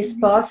essa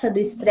resposta do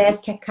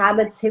estresse que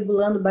acaba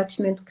desregulando o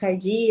batimento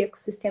cardíaco, o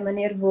sistema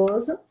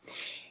nervoso.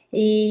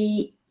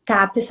 E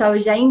tá, pessoal, eu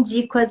já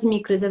indico as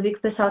micros, eu vi que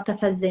o pessoal tá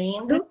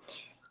fazendo.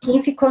 Quem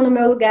ficou no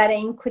meu lugar aí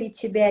em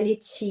Curitiba é a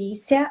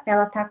Letícia.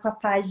 Ela tá com a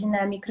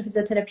página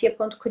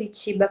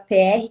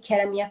microfisioterapia.curitibapr, que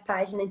era a minha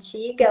página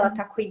antiga. Ela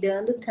tá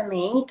cuidando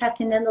também, tá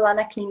atendendo lá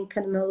na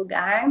clínica no meu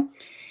lugar.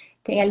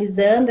 Tem a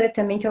Lisandra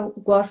também, que eu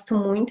gosto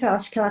muito. Eu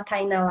acho que ela tá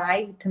aí na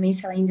live também,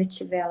 se ela ainda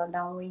tiver, ela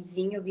dá um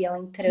oizinho, eu vi ela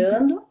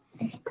entrando.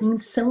 Em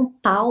São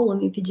Paulo,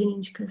 me pediram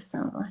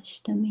indicação. Eu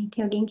acho também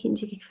tem alguém que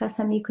indica que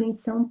faça micro em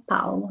São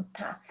Paulo,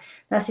 tá?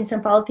 Nossa, em São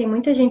Paulo tem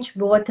muita gente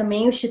boa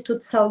também. O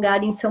Instituto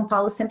Salgado em São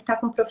Paulo sempre tá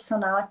com um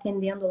profissional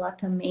atendendo lá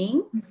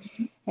também.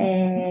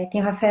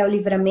 Tem o Rafael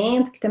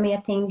Livramento, que também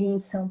atende em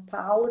São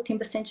Paulo. Tem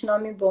bastante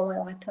nome bom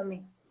lá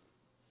também.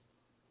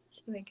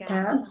 Que legal.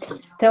 Tá?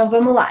 Então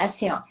vamos lá,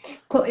 assim, ó.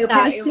 Eu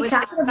quero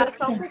explicar. Eu vou deixar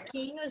só um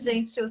pouquinho,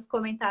 gente, os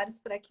comentários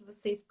para que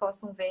vocês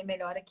possam ver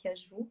melhor aqui a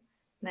Ju,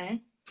 né?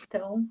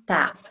 Então,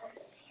 tá.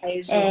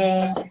 Aí, Ju.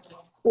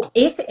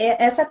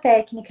 Essa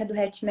técnica do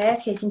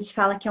HeartMath, a gente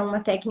fala que é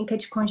uma técnica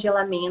de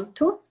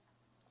congelamento.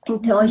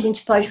 Então, a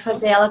gente pode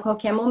fazer ela a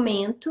qualquer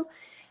momento.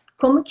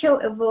 como que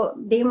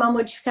dei uma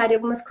modificada em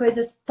algumas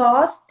coisas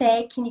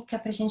pós-técnica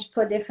para a gente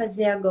poder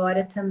fazer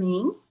agora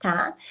também,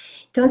 tá?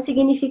 Então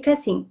significa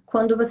assim,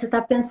 quando você está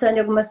pensando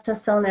em alguma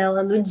situação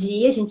nela no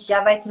dia, a gente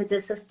já vai trazer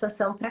essa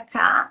situação para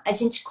cá, a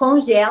gente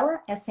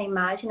congela essa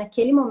imagem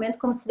naquele momento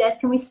como se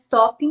desse um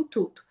stop em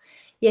tudo.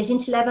 E a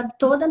gente leva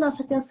toda a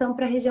nossa atenção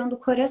para a região do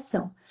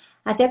coração.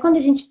 Até quando a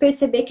gente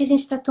perceber que a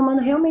gente está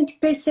tomando realmente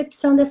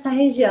percepção dessa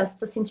região. Se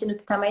estou sentindo que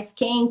está mais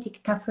quente, que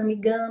está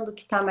formigando,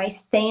 que está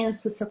mais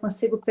tenso, se eu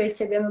consigo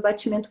perceber meu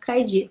batimento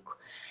cardíaco.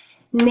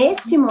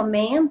 Nesse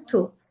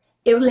momento,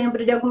 eu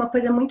lembro de alguma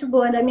coisa muito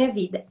boa da minha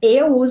vida.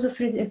 Eu uso o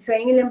Freeze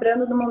Frame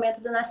lembrando do momento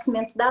do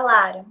nascimento da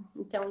Lara.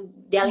 Então,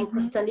 dela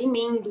encostando em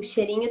mim, do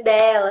cheirinho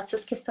dela,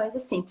 essas questões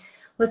assim.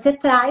 Você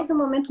traz um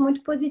momento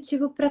muito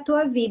positivo para a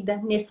tua vida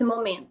nesse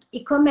momento.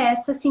 E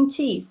começa a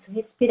sentir isso,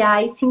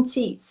 respirar e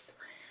sentir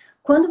isso.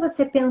 Quando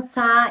você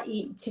pensar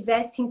e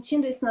estiver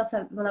sentindo isso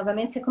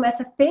novamente, você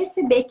começa a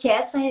perceber que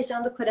essa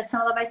região do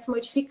coração ela vai se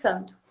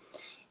modificando.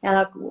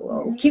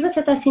 O que você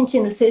está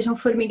sentindo, seja um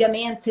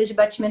formigamento, seja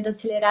batimento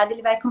acelerado,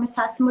 ele vai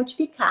começar a se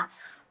modificar.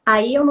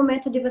 Aí é o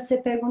momento de você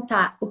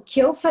perguntar o que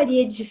eu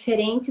faria de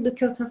diferente do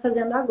que eu estou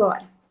fazendo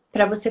agora,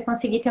 para você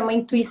conseguir ter uma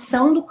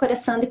intuição do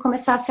coração e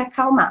começar a se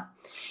acalmar.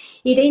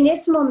 E daí,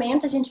 nesse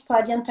momento, a gente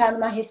pode entrar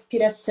numa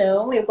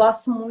respiração. Eu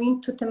gosto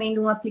muito também de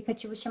um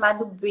aplicativo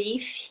chamado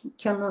Breathe,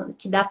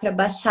 que dá para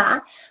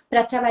baixar,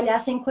 para trabalhar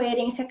essa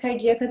incoerência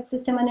cardíaca do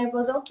sistema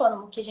nervoso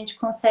autônomo, que a gente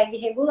consegue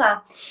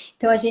regular.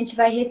 Então, a gente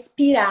vai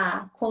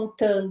respirar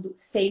contando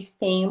 6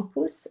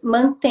 tempos,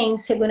 mantém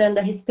segurando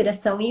a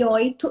respiração em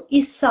 8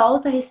 e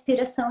solta a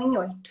respiração em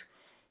 8.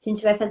 A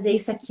gente vai fazer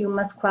isso aqui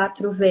umas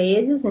 4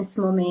 vezes nesse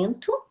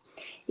momento.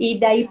 E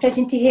daí, para a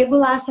gente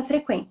regular essa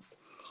frequência.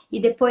 E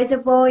depois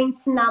eu vou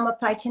ensinar uma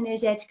parte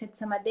energética de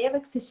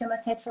Samadeva, que se chama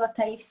Sete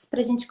Lataifs, para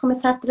a gente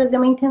começar a trazer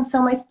uma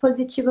intenção mais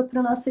positiva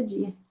para o nosso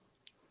dia.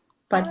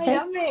 Pode ser?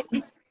 Amei.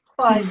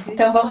 Pode.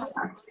 Então vamos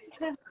lá.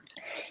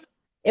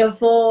 Eu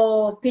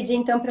vou pedir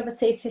então para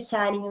vocês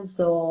fecharem os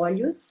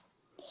olhos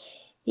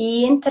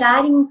e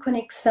entrarem em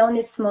conexão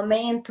nesse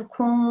momento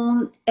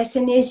com essa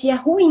energia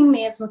ruim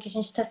mesmo que a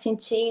gente está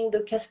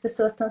sentindo, que as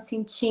pessoas estão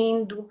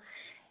sentindo,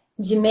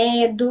 de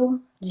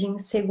medo, de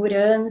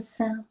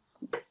insegurança,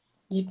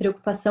 de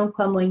preocupação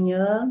com o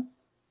amanhã.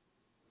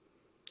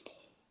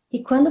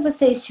 E quando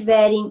vocês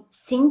estiverem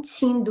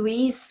sentindo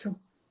isso,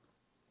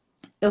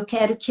 eu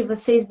quero que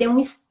vocês dêem um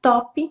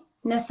stop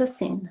nessa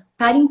cena.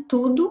 Parem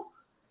tudo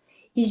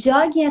e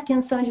joguem a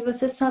atenção de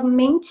vocês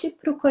somente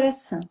para o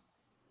coração.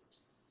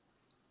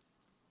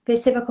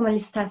 Perceba como ele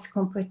está se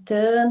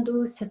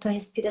comportando, se a tua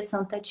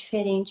respiração está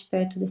diferente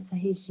perto dessa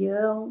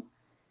região.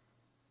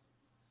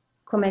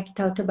 Como é que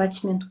está o teu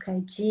batimento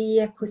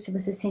cardíaco, se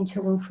você sente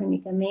algum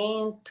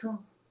formigamento,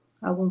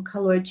 algum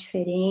calor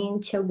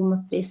diferente,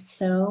 alguma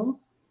pressão.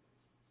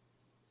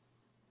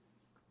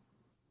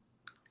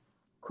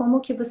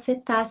 Como que você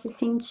está se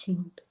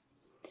sentindo?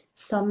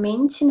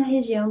 Somente na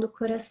região do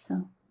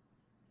coração.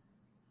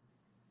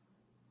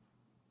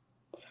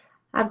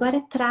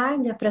 Agora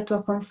traga para a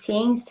tua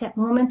consciência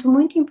um momento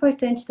muito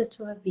importante da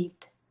tua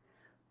vida.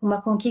 Uma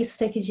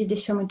conquista que te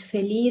deixou muito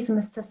feliz,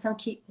 uma situação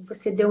que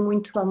você deu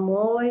muito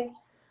amor,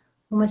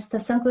 uma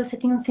situação que você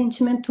tem um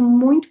sentimento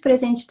muito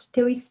presente do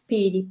teu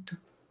espírito.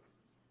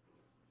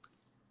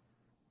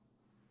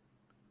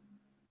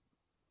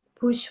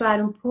 Puxa o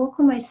ar um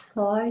pouco mais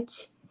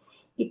forte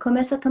e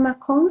começa a tomar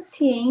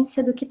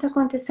consciência do que está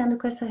acontecendo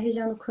com essa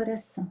região do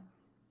coração.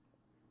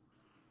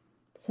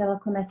 Se ela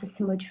começa a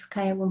se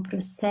modificar em algum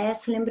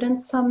processo, lembrando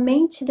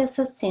somente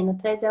dessa cena,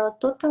 traz ela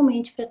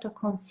totalmente para a tua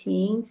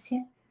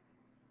consciência.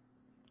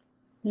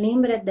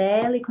 Lembra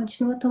dela e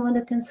continua tomando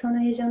atenção na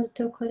região do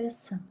teu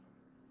coração.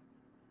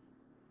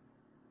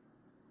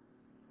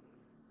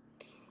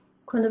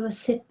 Quando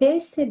você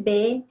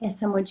perceber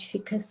essa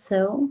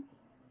modificação,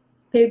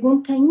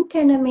 pergunta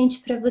internamente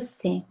para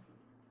você: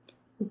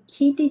 o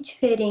que de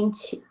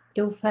diferente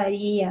eu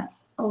faria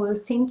ou eu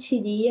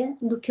sentiria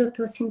do que eu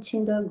estou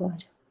sentindo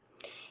agora?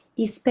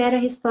 E espera a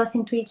resposta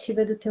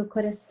intuitiva do teu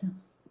coração.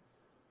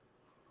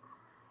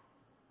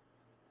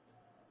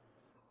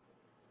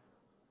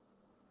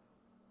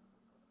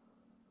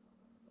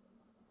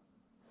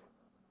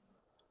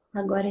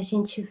 Agora a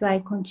gente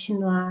vai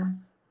continuar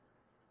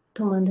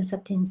tomando essa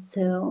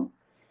atenção.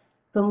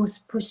 Vamos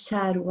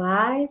puxar o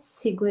ar,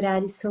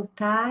 segurar e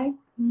soltar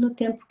no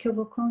tempo que eu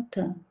vou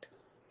contando.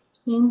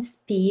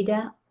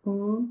 Inspira,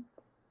 1,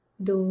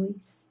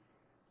 2,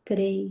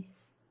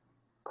 3,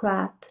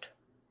 4,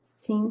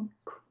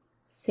 5,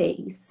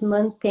 6.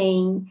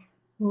 Mantém,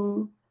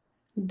 1,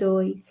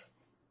 2,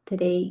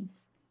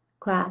 3,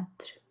 4,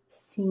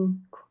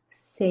 5,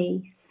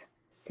 6,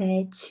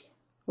 7,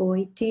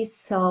 8 e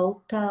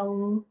solta,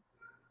 1,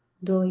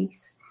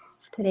 2,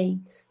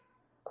 3,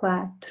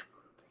 4,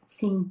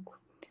 5,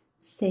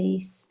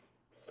 6,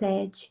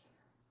 7,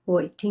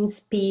 8.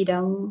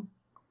 Inspira, 1,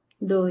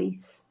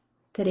 2,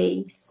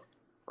 3,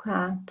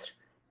 4,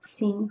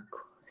 5,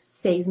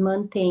 6.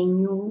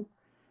 Mantém, 1,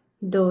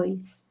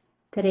 2,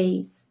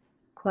 3,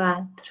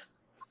 4,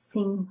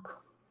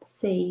 5,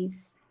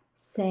 6,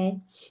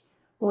 7,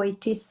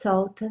 8 e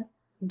solta.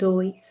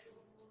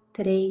 2,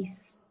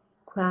 3,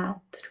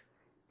 4,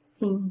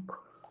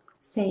 5,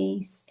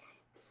 6,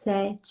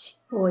 7,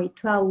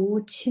 8. A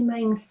última,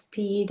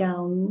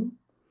 inspira. 1,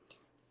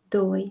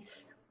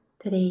 2,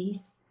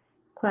 3,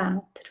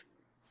 4,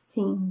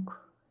 5,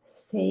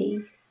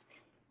 6.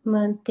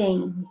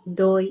 Mantém.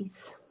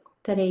 2,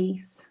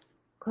 3,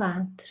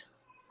 4,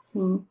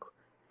 5,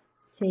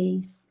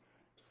 6,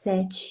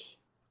 7,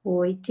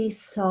 8 e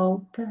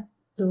solta.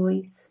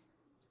 2,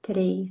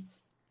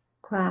 3,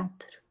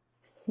 4,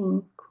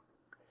 5,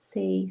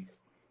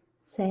 6,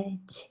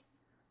 7,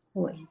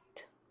 8.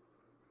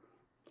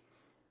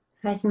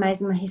 Faz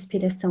mais uma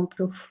respiração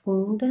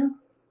profunda.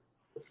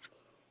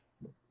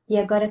 E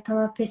agora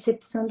toma a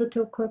percepção do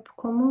teu corpo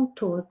como um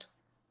todo.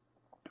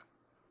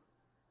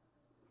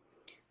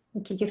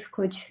 O que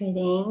ficou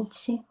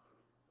diferente?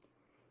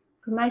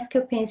 Por mais que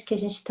eu pense que a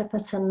gente está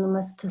passando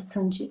numa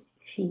situação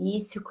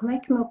difícil, como é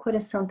que o meu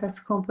coração está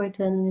se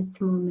comportando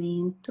nesse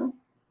momento?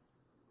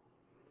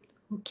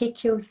 O que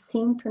eu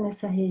sinto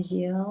nessa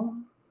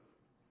região?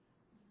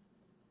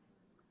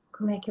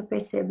 Como é que eu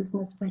percebo os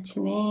meus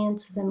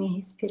batimentos, a minha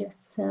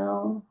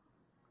respiração?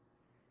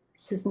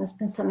 Se os meus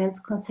pensamentos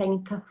conseguem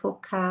estar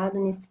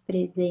focados nesse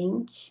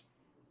presente?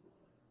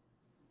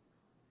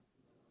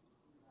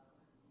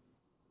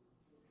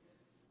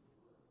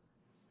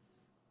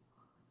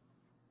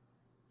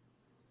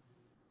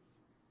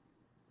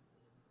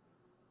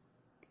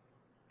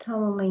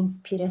 Toma uma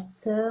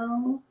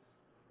inspiração,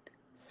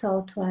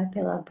 solta o ar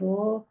pela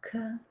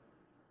boca.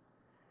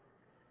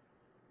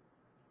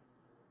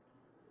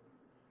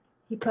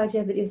 E pode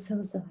abrir os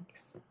seus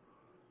olhos.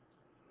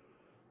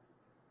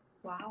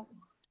 Uau!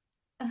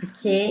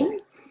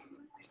 Ok?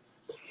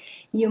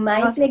 E o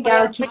mais Nossa,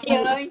 legal foi que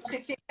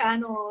agoniante ficar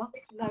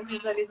na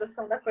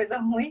visualização da coisa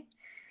ruim.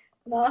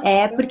 Nossa.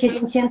 é porque a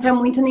gente entra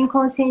muito no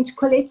inconsciente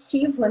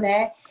coletivo,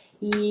 né?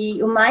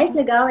 E o mais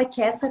legal é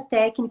que essa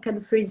técnica do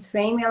freeze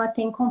frame, ela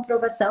tem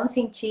comprovação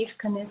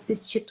científica nesse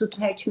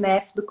Instituto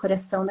HeartMath do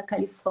coração da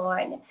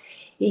Califórnia.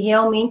 E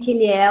realmente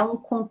ele é um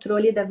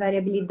controle da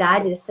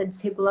variabilidade, dessa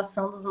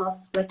desregulação dos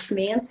nossos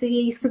batimentos,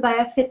 e isso vai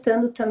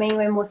afetando também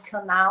o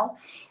emocional.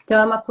 Então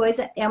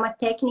é uma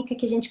técnica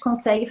que a gente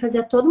consegue fazer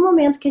a todo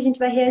momento que a gente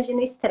vai reagir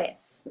no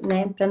estresse,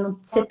 né? Para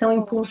não ser tão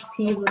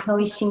impulsivo, tão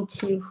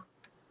instintivo.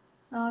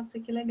 Nossa,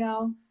 que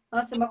legal.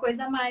 Nossa, é uma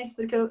coisa a mais,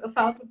 porque eu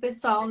falo pro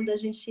pessoal da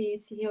gente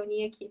se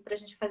reunir aqui pra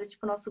gente fazer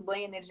tipo o nosso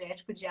banho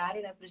energético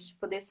diário, né? Pra gente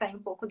poder sair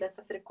um pouco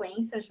dessa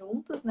frequência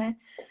juntos, né?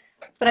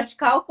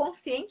 Praticar o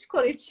consciente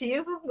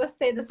coletivo.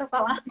 Gostei dessa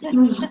palavra.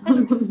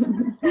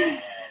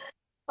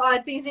 Ó,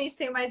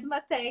 tem mais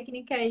uma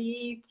técnica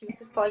aí que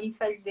vocês podem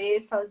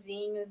fazer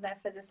sozinhos, né?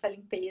 Fazer essa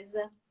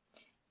limpeza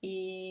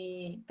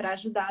e para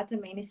ajudar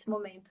também nesse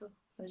momento.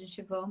 A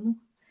gente vamos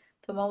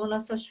tomar uma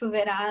nossa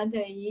chuveirada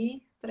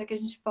aí para que a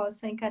gente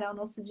possa encarar o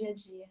nosso dia a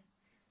dia.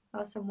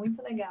 Nossa,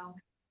 muito legal.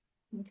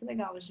 Muito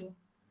legal, Ju.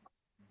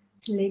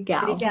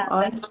 Legal. Obrigada.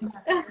 Ótimo.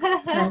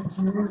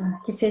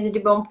 Imagina. Que seja de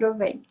bom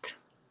proveito.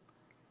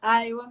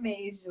 Ah, eu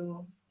amei,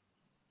 Ju.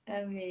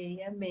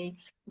 Amei, amei.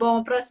 Bom,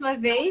 a próxima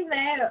vez,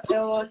 né?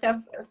 Eu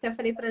até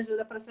falei para a Ju,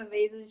 da próxima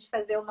vez a gente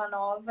fazer uma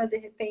nova, de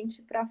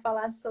repente, para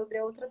falar sobre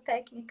a outra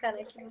técnica,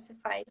 né, que você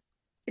faz,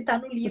 que está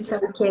no O livro.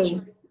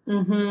 Saikei.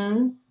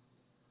 Uhum.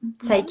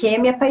 Saikei é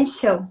minha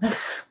paixão.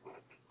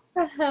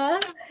 Aham.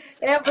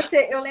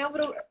 Eu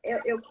lembro,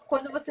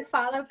 quando você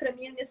fala, para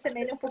mim, me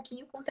assemelha um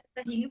pouquinho com o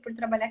Teta Healing, por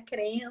trabalhar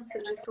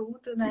crenças e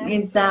tudo, né?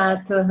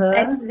 Exato. Uhum.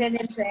 Testes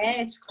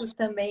energéticos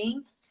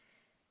também.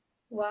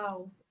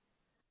 Uau!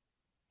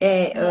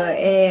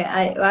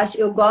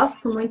 Eu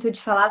gosto muito de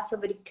falar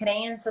sobre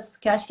crenças,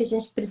 porque eu acho que a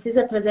gente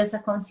precisa trazer essa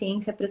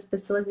consciência para as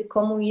pessoas de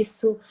como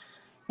isso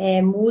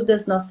muda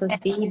as nossas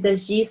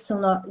vidas,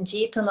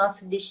 dita o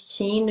nosso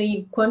destino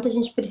e quanto a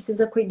gente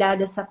precisa cuidar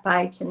dessa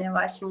parte, né? Eu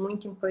acho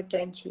muito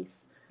importante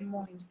isso.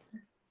 Muito,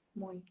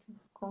 muito,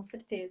 com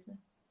certeza.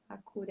 A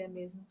cura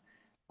mesmo.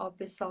 Ó, o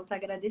pessoal tá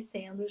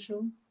agradecendo,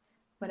 Ju.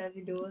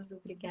 Maravilhoso,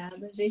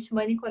 obrigada. Gente,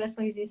 mandem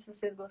coraçõezinhos se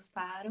vocês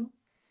gostaram.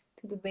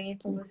 Tudo bem aí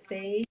com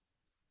vocês?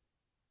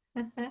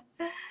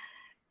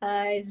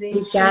 Ai, gente, que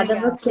Obrigada a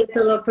legal. você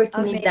pela Amei.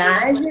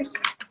 oportunidade,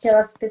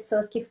 pelas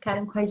pessoas que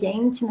ficaram com a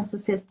gente nessa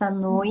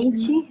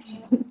sexta-noite.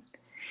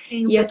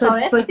 Sim, o E eu estou à pessoal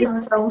é assíduo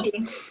disposição. aqui.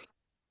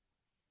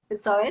 O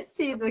pessoal é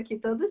assíduo aqui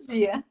todo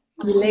dia.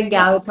 Que Que legal.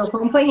 legal, eu estou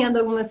acompanhando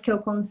algumas que eu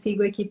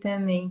consigo aqui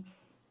também.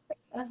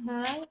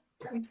 Aham,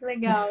 muito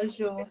legal,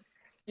 Ju.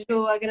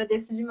 Ju,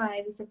 agradeço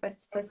demais a sua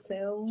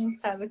participação.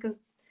 Sabe que eu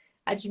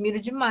admiro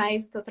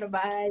demais o teu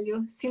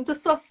trabalho. Sinto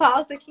sua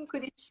falta aqui em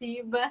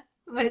Curitiba,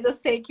 mas eu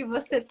sei que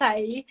você está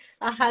aí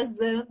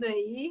arrasando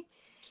aí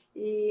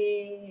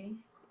e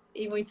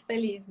muito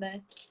feliz,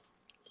 né?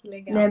 Que Né,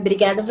 legal.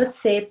 obrigada a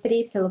você,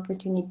 Pri, pela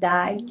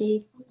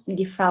oportunidade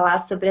de falar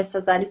sobre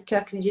essas áreas que eu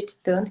acredito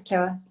tanto, que é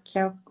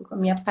a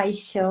minha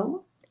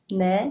paixão,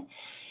 né?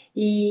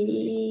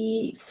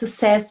 E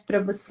sucesso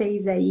para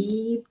vocês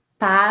aí,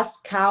 paz,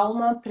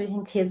 calma para a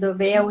gente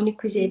resolver. É o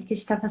único jeito que a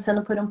gente está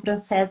passando por um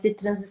processo de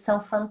transição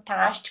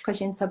fantástico. A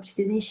gente só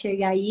precisa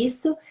enxergar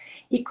isso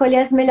e colher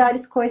as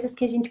melhores coisas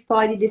que a gente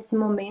pode desse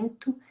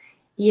momento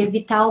e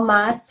evitar ao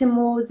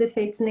máximo os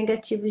efeitos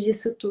negativos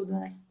disso tudo,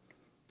 né?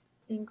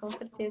 Sim, com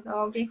certeza. Ó,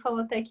 alguém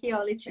falou até aqui,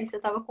 ó, Letícia,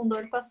 tava com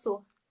dor,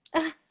 passou.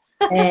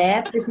 É,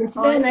 pra gente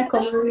ver, né,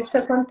 como isso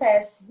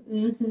acontece.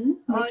 Uhum,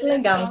 muito Olha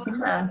legal, só, que muito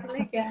massa.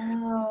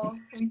 legal,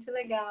 muito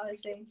legal,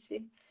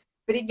 gente.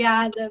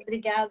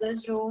 Obrigada,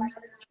 Ju.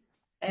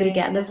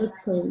 Obrigada a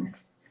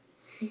vocês.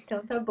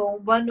 Então tá bom.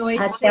 Boa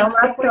noite, Até gente.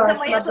 uma Depois próxima.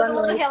 amanhã Boa todo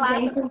mundo noite, relata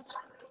gente.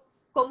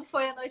 como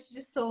foi a noite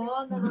de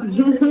sono, nosso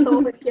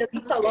sextou aqui, a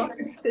gente falou,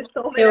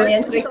 sextou, o Eu melhor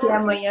entro aqui sextou.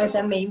 amanhã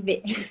também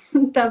ver.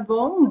 Tá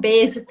bom? Um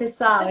beijo,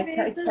 pessoal. Tchau,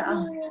 Beijo, tchau.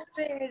 Ju.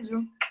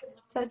 Beijo.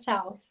 Tchau,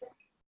 tchau.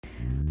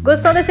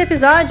 Gostou desse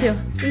episódio?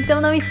 Então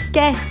não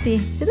esquece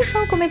de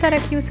deixar um comentário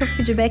aqui o seu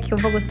feedback, que eu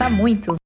vou gostar muito.